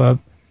show up,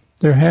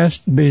 there has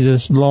to be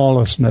this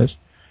lawlessness.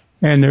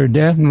 And there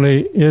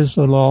definitely is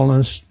a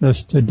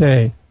lawlessness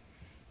today.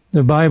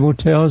 The Bible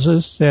tells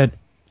us that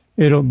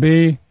it'll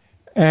be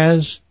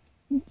as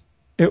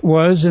it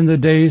was in the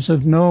days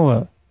of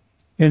Noah.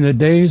 In the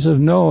days of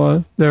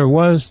Noah, there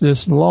was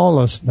this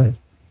lawlessness.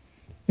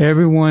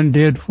 Everyone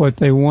did what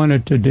they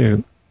wanted to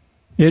do.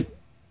 It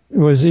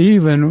was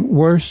even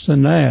worse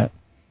than that.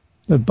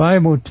 The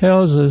Bible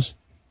tells us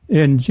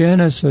in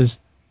Genesis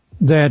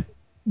that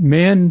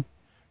men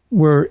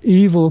were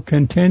evil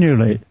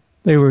continually.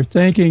 They were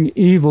thinking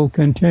evil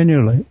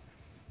continually.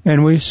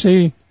 And we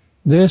see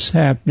this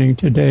happening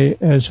today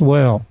as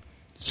well.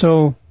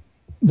 So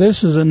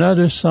this is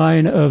another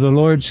sign of the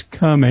Lord's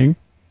coming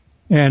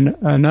and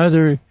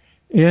another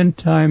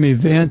end-time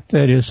event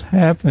that is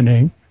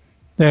happening,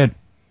 that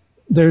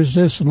there's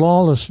this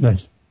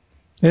lawlessness.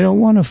 They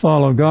don't want to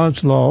follow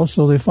God's law,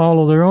 so they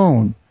follow their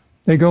own.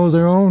 They go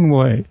their own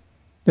way.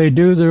 They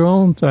do their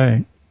own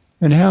thing.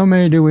 And how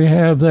many do we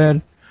have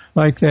that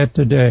like that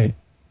today?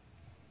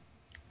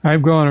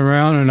 I've gone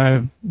around and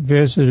I've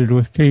visited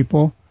with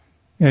people,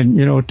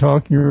 and,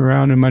 talking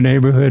around in my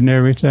neighborhood and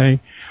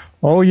everything.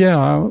 Oh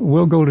yeah,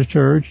 we'll go to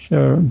church.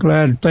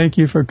 Thank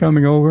you for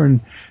coming over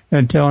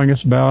and telling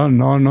us about it,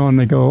 and on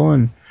they go,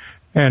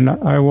 and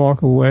I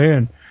walk away,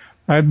 and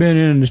I've been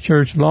in the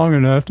church long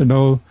enough to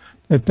know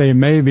that they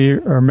may be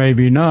or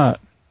maybe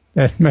not,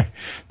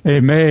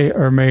 they may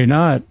or may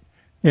not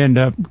end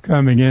up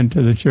coming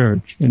into the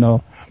church,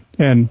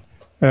 and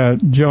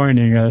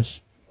joining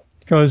us.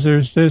 Because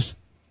there's this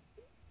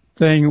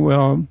thing,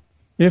 well,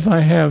 if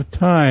I have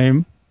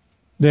time,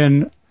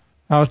 then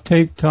I'll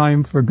take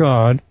time for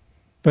God,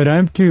 but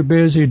I'm too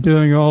busy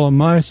doing all of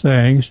my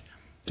things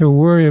to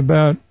worry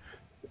about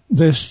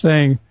this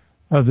thing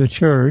of the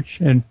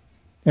church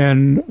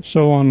and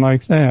so on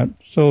like that.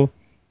 So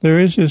there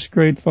is this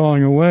great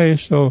falling away.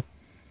 So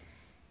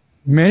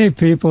many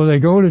people, they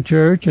go to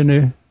church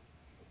and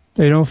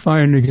they don't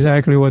find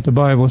exactly what the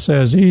Bible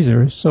says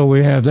either. So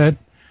we have that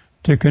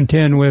to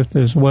contend with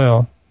as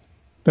well.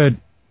 But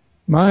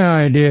my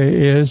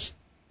idea is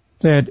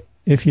that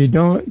if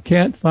you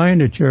can't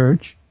find a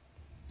church,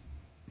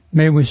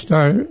 maybe we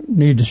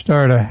need to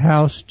start a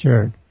house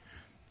church.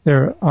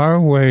 There are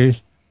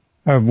ways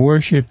of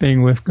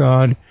worshiping with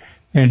God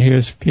and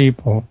His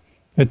people.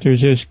 But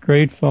there's this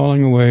great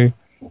falling away.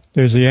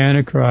 There's the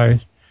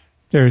Antichrist.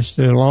 There's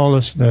the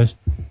lawlessness,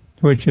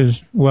 which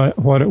is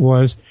what it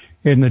was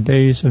in the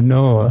days of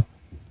Noah.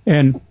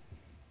 And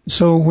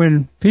so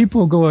when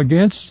people go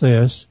against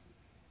this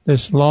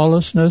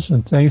lawlessness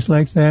and things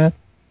like that,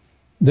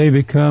 they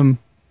become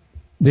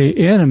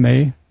the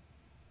enemy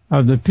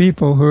of the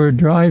people who are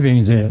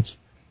driving this.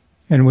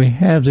 And we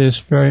have this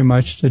very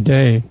much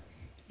today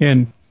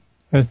in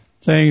a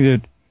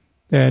thing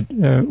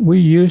that we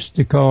used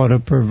to call it a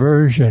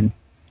perversion.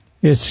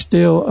 It's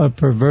still a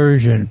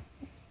perversion.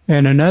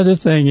 And another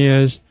thing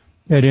is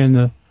that in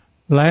the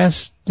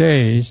last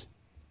days,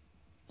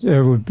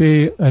 there would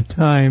be a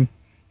time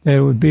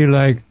that would be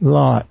like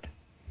Lot.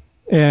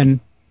 And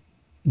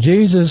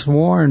Jesus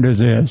warned of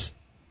this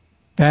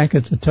back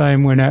at the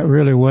time when that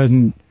really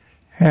wasn't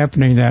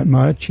happening that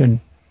much. And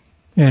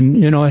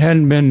it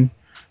hadn't been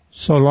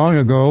so long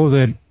ago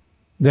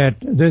that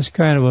this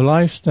kind of a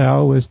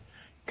lifestyle was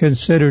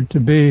considered to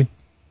be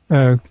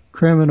a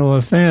criminal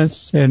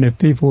offense, and if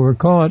people were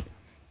caught,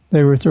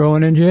 they were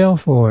thrown in jail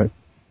for it.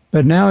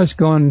 But now it's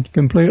gone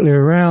completely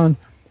around,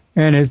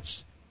 and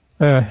it's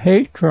a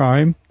hate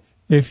crime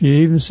if you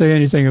even say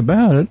anything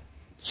about it.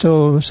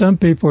 So some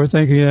people are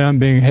thinking that I'm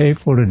being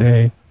hateful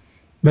today.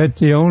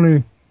 But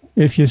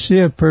if you see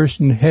a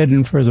person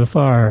heading for the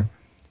fire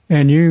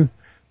and you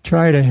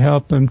try to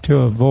help them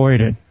to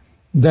avoid it,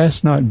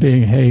 that's not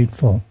being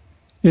hateful.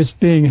 It's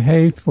being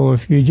hateful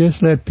if you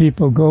just let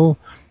people go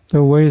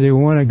the way they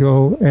want to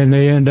go and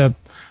they end up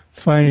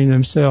finding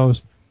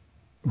themselves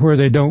where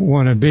they don't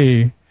want to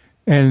be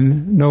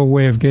and no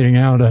way of getting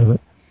out of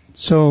it.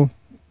 So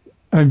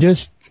I'm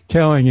just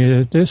telling you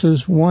that this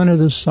is one of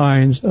the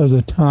signs of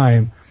the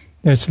time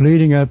that's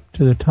leading up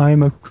to the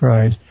time of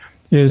Christ,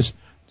 is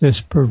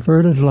this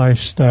perverted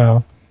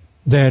lifestyle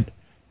that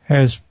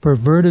has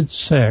perverted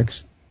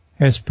sex,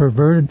 has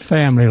perverted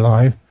family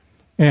life,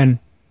 and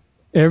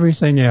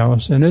everything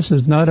else. And this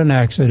is not an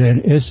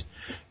accident. It's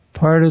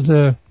part of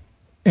the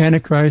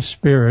Antichrist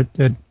spirit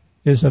that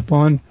is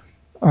upon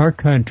our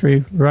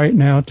country right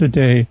now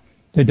today,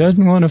 that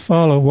doesn't want to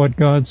follow what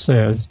God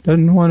says,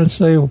 doesn't want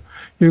to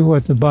do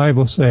what the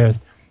Bible says.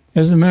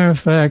 As a matter of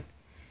fact,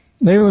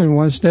 they went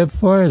one step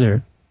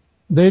farther.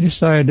 They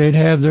decided they'd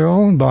have their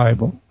own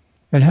Bible.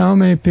 And how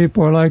many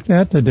people are like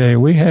that today?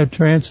 We have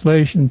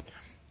translations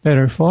that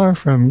are far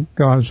from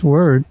God's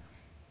Word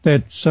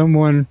that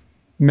someone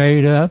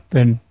made up,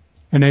 and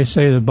they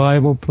say the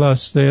Bible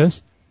plus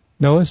this.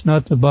 No, it's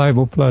not the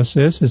Bible plus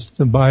this. It's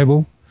the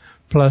Bible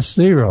plus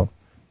zero.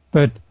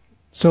 But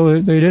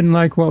so they didn't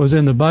like what was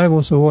in the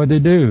Bible, so what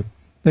did they do?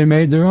 They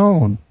made their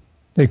own.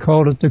 They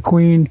called it the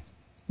Queen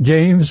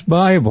James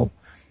Bible.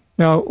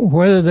 Now,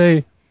 whether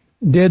they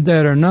did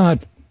that or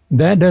not,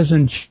 that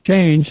doesn't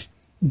change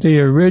the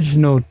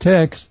original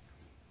text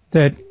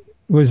that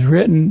was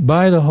written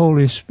by the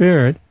Holy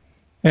Spirit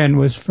and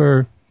was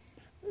for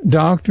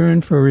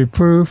doctrine, for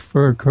reproof,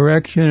 for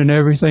correction, and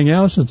everything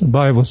else that the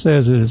Bible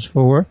says it is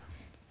for,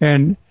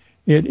 and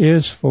it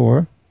is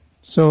for.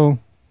 So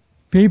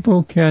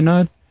people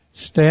cannot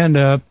stand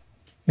up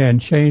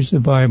and change the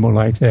Bible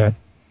like that.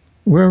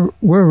 We're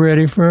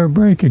ready for a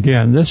break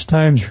again. This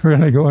time's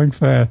really going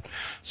fast.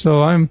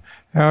 So I'm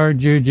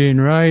Howard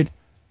Eugene Wright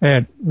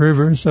at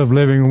Rivers of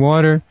Living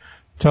Water,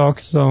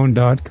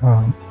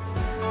 TalkZone.com.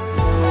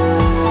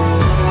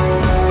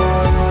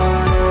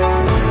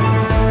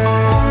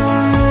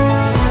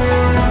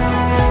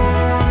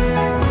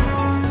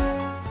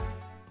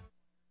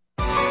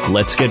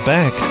 Let's get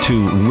back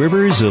to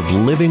Rivers of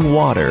Living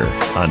Water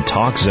on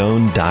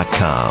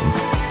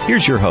TalkZone.com.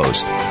 Here's your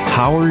host,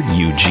 Howard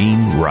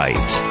Eugene Wright.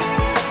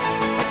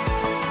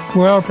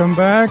 Welcome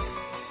back.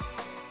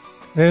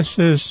 This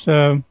is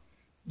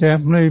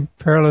definitely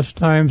perilous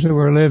times that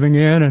we're living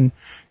in,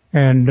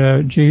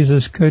 and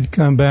Jesus could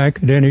come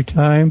back at any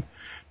time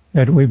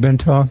that we've been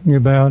talking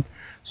about.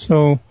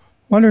 So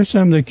what are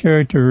some of the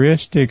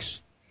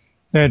characteristics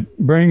that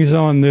brings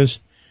on this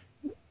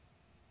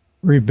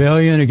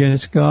rebellion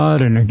against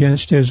God and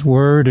against His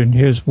Word and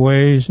His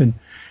ways, and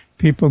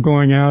people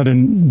going out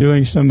and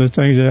doing some of the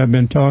things that I've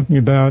been talking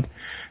about?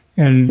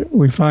 And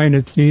we find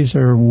that these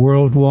are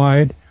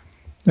worldwide.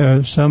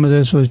 Some of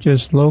this was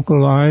just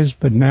localized,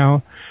 but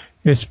now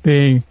it's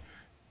being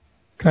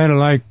kind of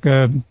like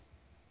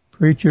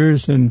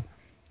preachers and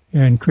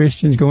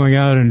Christians going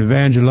out and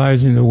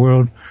evangelizing the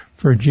world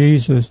for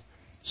Jesus.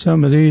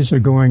 Some of these are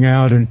going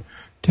out and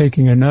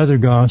taking another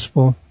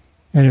gospel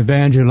and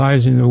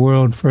evangelizing the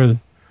world for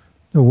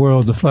the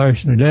world, the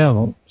flesh, and the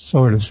devil,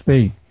 so to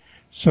speak.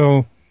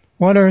 So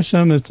what are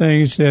some of the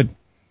things that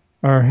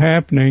are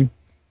happening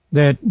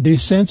that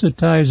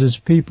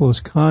desensitizes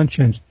people's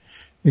conscience?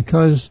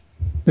 Because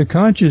the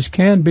conscience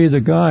can be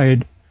the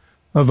guide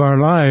of our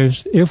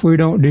lives if we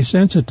don't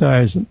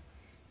desensitize it.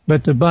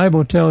 But the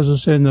Bible tells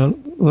us in the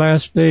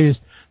last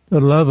days the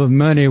love of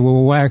money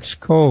will wax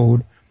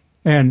cold.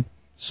 And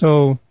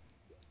so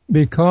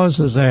because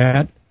of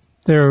that,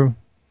 there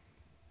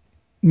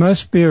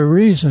must be a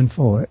reason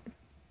for it.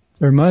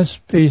 There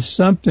must be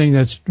something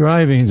that's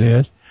driving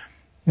this.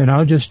 And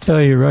I'll just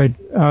tell you right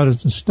out at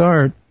the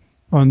start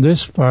on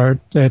this part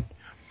that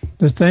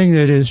the thing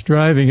that is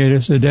driving it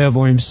is the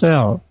devil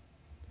himself.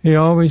 He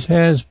always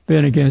has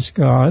been against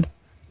God,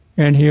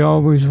 and he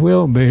always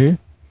will be,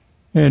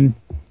 and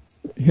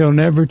he'll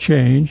never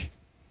change.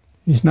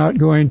 He's not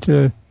going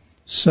to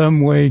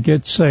some way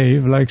get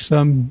saved, like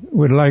some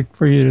would like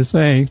for you to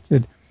think,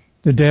 that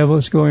the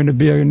devil's going to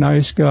be a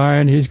nice guy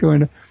and he's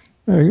going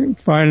to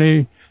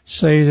finally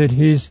say that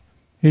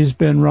he's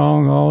been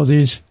wrong all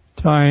these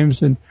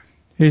times, and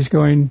he's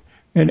going,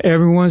 and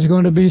everyone's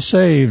going to be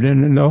saved,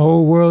 and the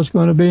whole world's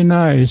going to be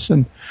nice.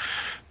 And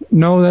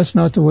no, that's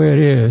not the way it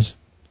is.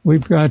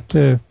 We've got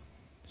to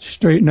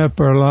straighten up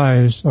our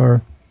lives,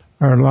 or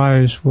our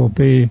lives will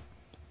be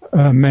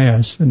a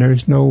mess, and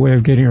there's no way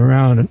of getting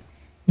around it,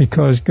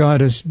 because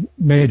God has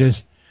made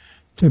us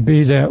to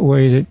be that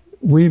way, that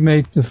we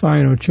make the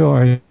final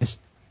choice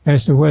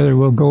as to whether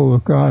we'll go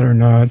with God or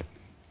not.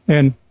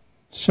 And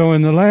so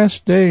in the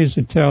last days,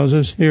 it tells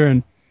us here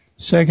in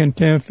 2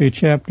 Timothy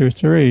chapter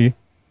 3,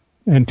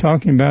 and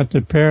talking about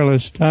the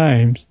perilous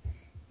times,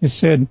 it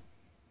said,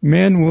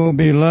 men will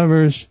be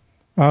lovers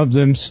of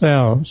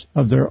themselves,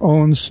 of their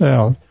own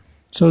selves.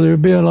 So there'll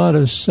be a lot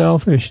of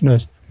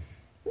selfishness.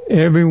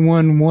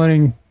 Everyone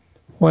wanting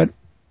what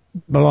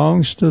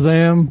belongs to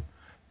them,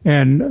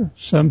 and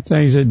some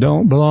things that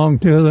don't belong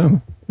to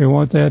them, they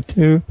want that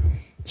too.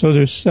 So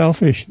there's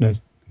selfishness.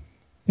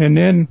 And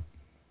then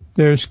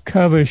there's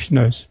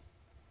covetousness.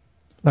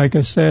 Like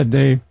I said,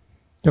 they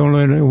don't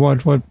really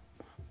want what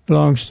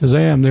belongs to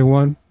them, they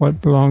want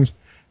what belongs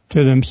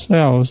to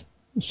themselves,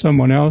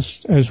 someone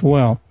else as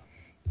well.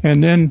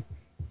 And then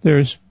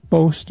there's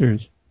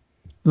boasters.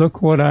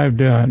 Look what I've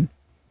done.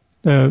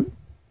 The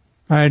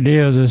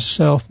idea of the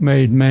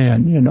self-made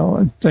man,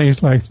 and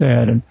things like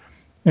that.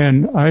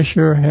 And I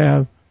sure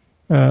have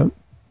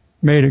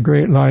made a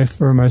great life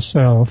for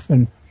myself,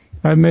 and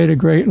I've made a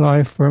great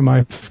life for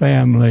my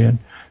family,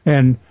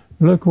 and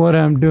look what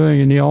I'm doing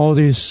in all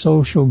these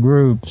social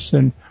groups,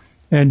 and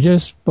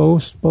just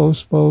boast,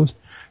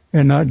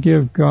 and not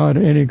give God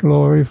any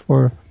glory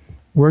for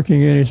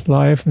working in his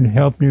life and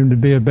helping him to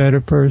be a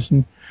better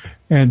person,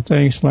 and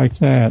things like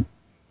that.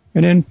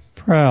 And then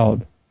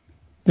proud.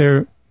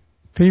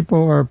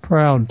 People are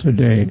proud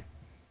today.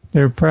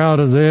 They're proud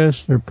of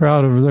this, they're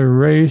proud of their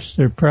race,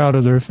 they're proud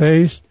of their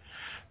faith,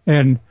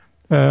 and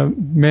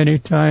many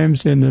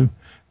times in the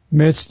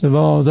midst of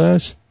all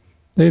this,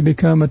 they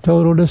become a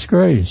total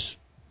disgrace.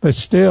 But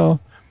still,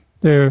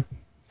 they're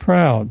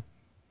proud.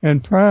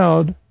 And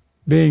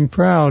being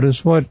proud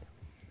is what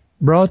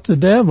brought the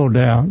devil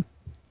down.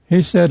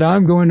 He said,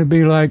 I'm going to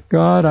be like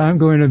God, I'm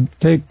going to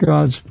take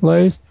God's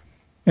place,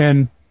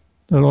 and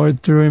the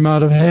Lord threw him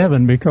out of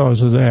heaven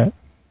because of that.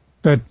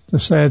 But the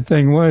sad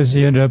thing was,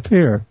 he ended up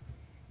here.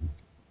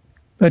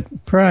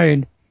 But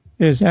pride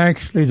is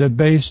actually the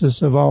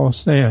basis of all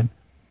sin.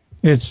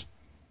 It's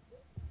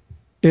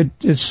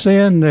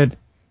sin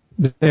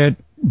that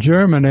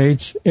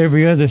germinates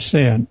every other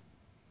sin.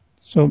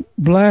 So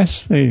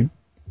blasphemy,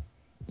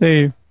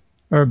 they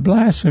are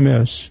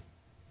blasphemous.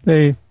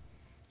 They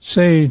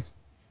say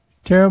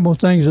terrible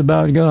things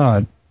about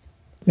God.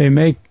 They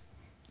make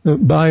the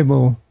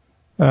Bible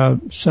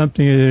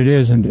something that it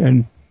isn't.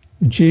 And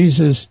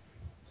Jesus,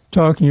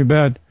 talking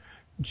about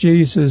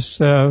Jesus'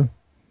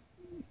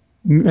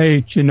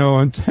 mate,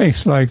 and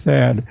things like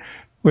that,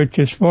 which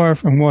is far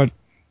from what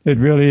it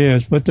really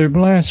is. But they're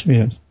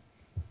blasphemous.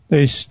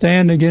 They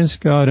stand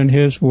against God and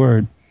his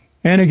word,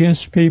 and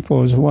against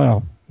people as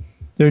well.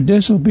 They're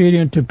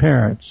disobedient to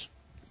parents.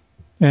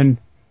 And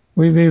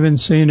we've even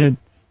seen it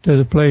to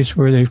the place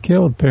where they've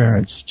killed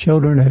parents.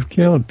 Children have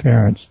killed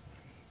parents.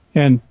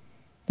 And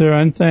they're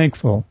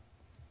unthankful.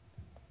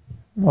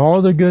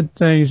 All the good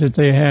things that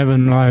they have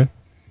in life,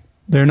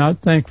 they're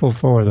not thankful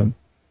for them.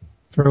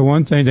 For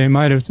one thing, they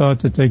might have thought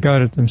that they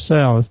got it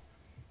themselves,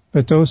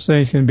 but those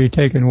things can be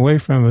taken away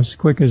from us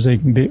quick as they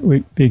can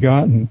be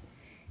gotten.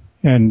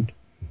 And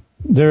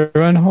they're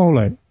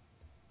unholy.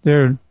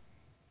 They're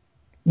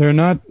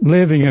not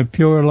living a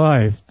pure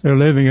life. They're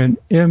living an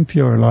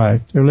impure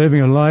life. They're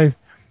living a life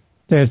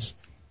that's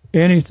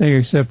anything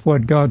except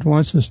what God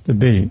wants us to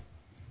be.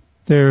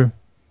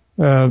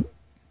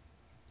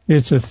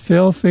 It's a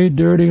filthy,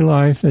 dirty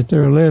life that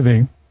they're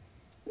living,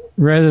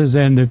 rather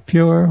than the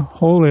pure,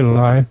 holy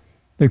life,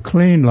 the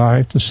clean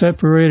life, the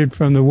separated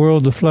from the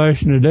world, the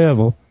flesh, and the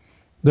devil,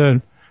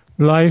 the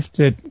life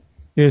that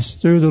is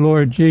through the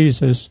Lord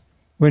Jesus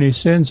when He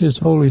sends His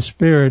Holy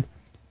Spirit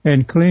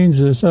and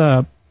cleans us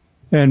up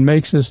and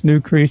makes us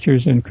new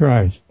creatures in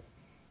Christ.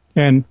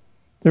 And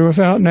they're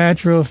without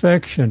natural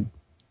affection.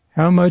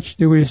 How much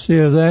do we see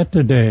of that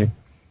today?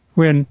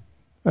 When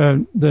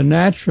the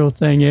natural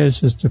thing is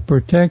to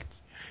protect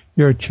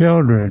your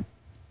children,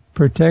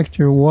 protect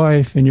your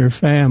wife and your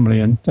family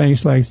and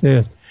things like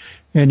this.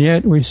 And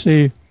yet we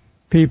see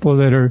people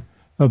that are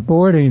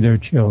aborting their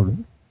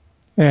children.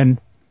 And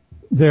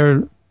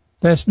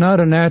that's not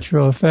a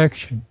natural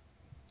affection.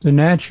 The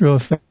natural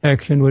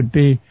affection would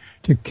be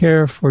to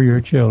care for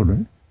your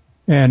children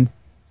and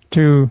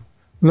to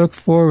look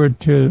forward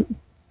to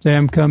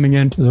them coming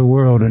into the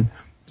world and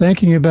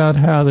thinking about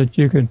how that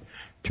you could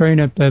train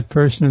up that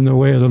person in the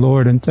way of the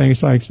Lord and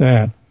things like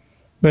that.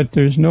 But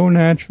there's no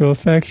natural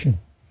affection.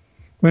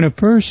 When a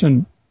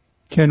person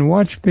can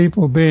watch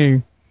people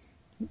being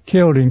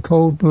killed in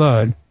cold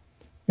blood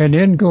and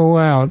then go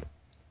out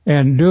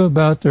and do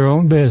about their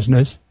own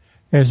business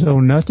as though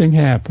nothing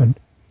happened,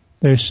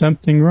 there's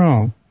something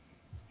wrong.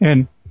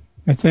 And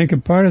I think a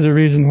part of the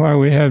reason why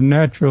we have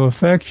natural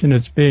affection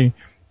that's being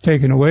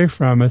taken away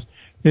from us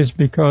is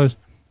because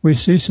we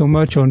see so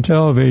much on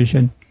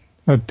television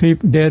of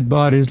people, dead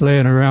bodies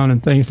laying around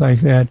and things like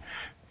that.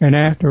 And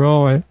after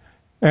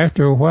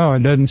a while,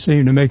 it doesn't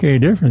seem to make any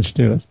difference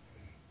to us.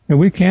 And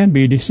we can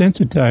be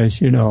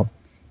desensitized, you know.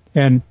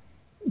 And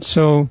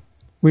so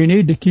we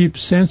need to keep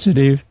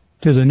sensitive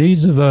to the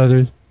needs of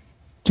others,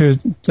 to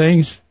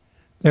things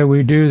that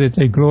we do that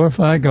they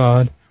glorify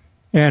God,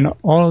 and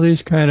all of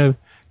these kind of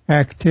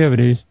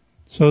activities,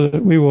 so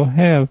that we will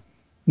have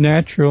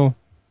natural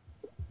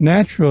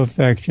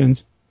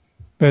affections.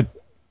 But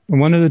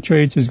one of the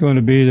traits is going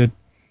to be that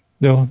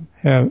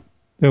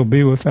they'll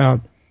be without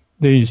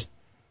these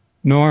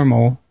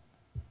normal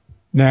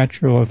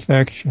natural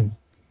affections.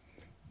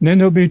 And then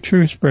there'll be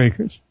truce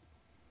breakers.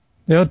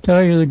 They'll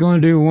tell you they're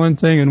going to do one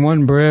thing in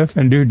one breath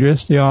and do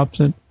just the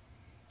opposite.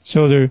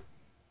 So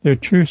they're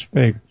truce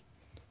breakers.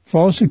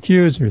 False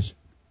accusers.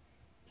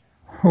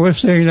 We're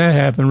seeing that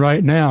happen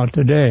right now,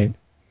 today.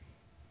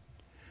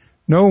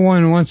 No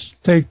one wants to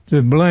take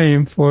the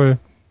blame for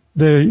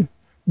the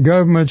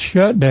government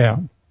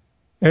shutdown.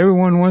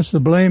 Everyone wants to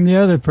blame the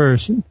other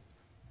person.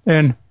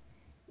 And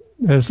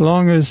as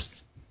long as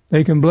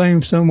they can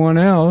blame someone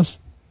else,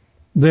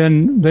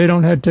 then they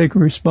don't have to take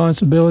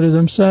responsibility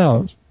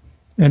themselves.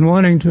 And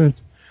wanting to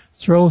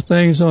throw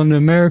things on the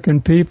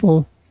American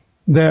people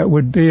that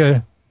would be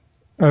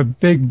a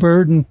big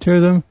burden to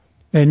them,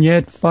 and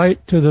yet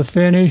fight to the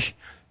finish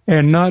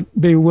and not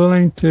be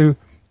willing to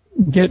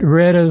get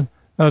rid of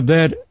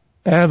that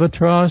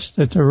albatross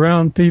that's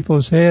around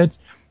people's heads.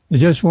 They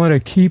just want to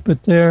keep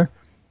it there.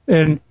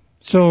 And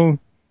so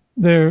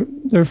they're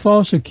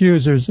false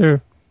accusers.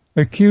 They're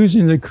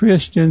accusing the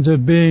Christians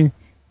of being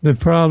the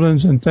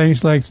problems and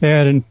things like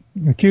that, and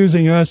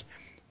accusing us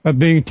of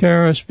being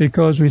terrorists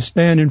because we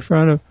stand in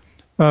front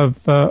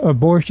of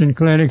abortion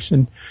clinics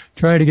and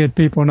try to get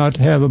people not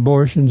to have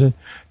abortions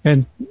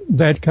and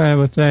that kind of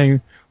a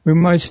thing. We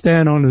might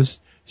stand on the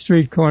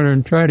street corner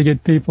and try to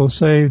get people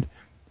saved,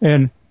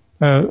 and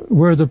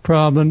we're the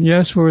problem.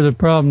 Yes, we're the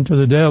problem to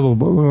the devil,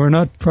 but we're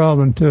not the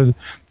problem to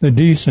the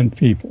decent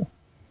people.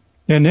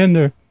 And then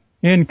they're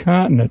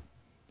incontinent.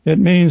 It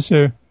means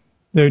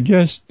they're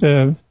just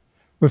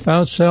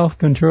without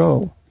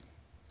self-control,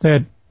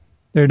 that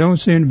they don't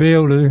seem to be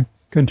able to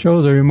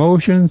control their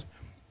emotions.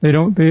 They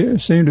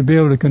don't seem to be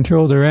able to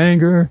control their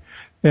anger,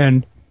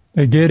 and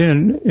they get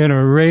in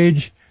a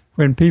rage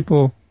when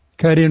people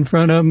cut in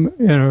front of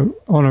them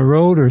on a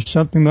road or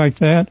something like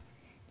that.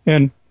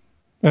 And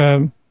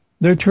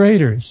they're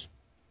traitors.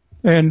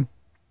 And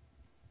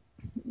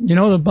you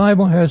know, the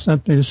Bible has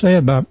something to say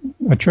about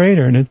a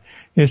traitor, and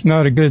it's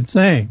not a good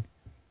thing.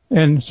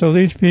 And so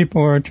these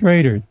people are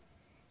traitors.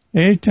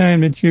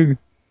 Anytime that you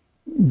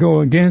go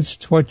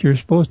against what you're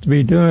supposed to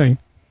be doing,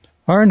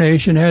 our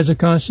nation has a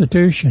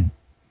constitution.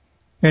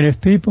 And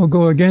if people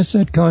go against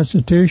that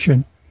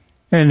constitution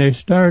and they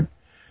start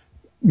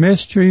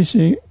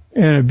mistreating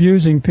and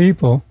abusing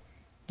people,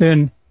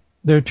 then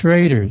they're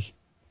traitors.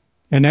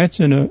 And that's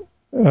an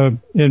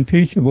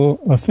impeachable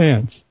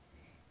offense.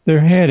 They're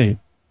heady.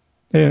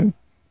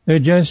 They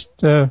just,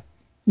 they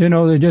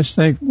just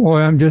think, boy,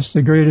 I'm just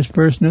the greatest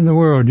person in the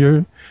world.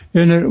 Isn't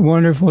it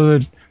wonderful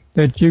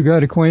that you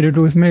got acquainted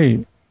with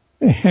me?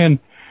 And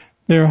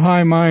they're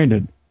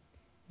high-minded.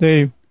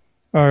 They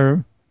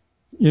are,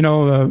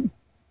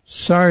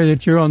 sorry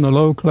that you're on the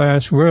low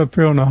class. We're up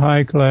here on the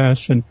high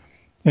class, and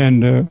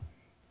And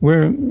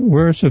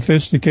we're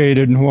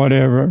sophisticated in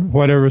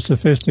whatever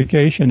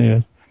sophistication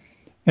is.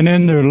 And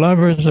then they're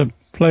lovers of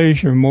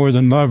pleasure more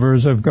than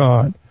lovers of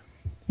God.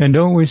 And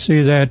don't we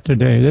see that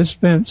today?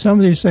 Some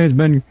of these things have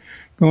been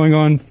going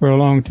on for a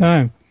long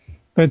time,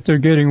 but they're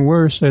getting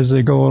worse as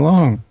they go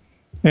along.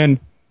 And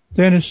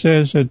then it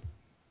says that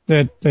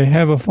they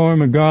have a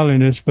form of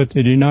godliness, but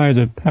they deny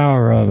the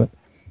power of it.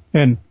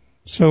 And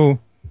so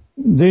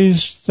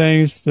these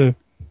things,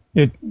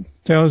 it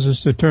tells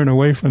us to turn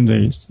away from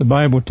these. The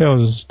Bible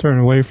tells us to turn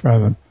away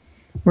from them.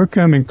 We're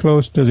coming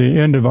close to the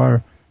end of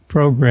our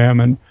program,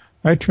 and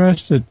I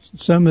trust that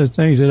some of the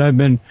things that I've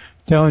been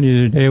telling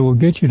you today will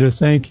get you to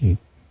thinking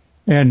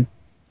and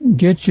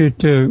get you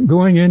to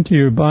going into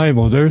your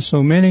Bible. There's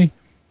so many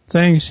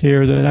things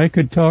here that I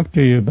could talk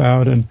to you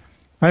about, and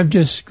I've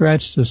just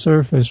scratched the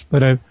surface,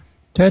 but I've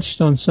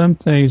touched on some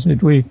things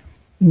that we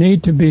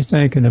need to be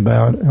thinking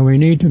about and we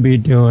need to be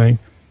doing.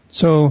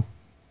 So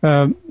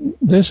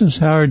this is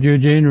Howard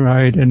Eugene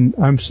Wright, and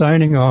I'm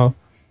signing off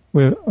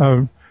with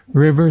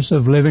Rivers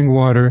of Living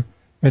Water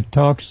at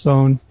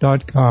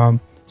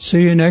TalkZone.com.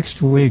 See you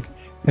next week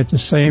at the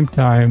same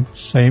time,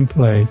 same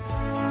place.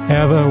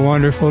 Have a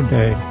wonderful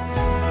day.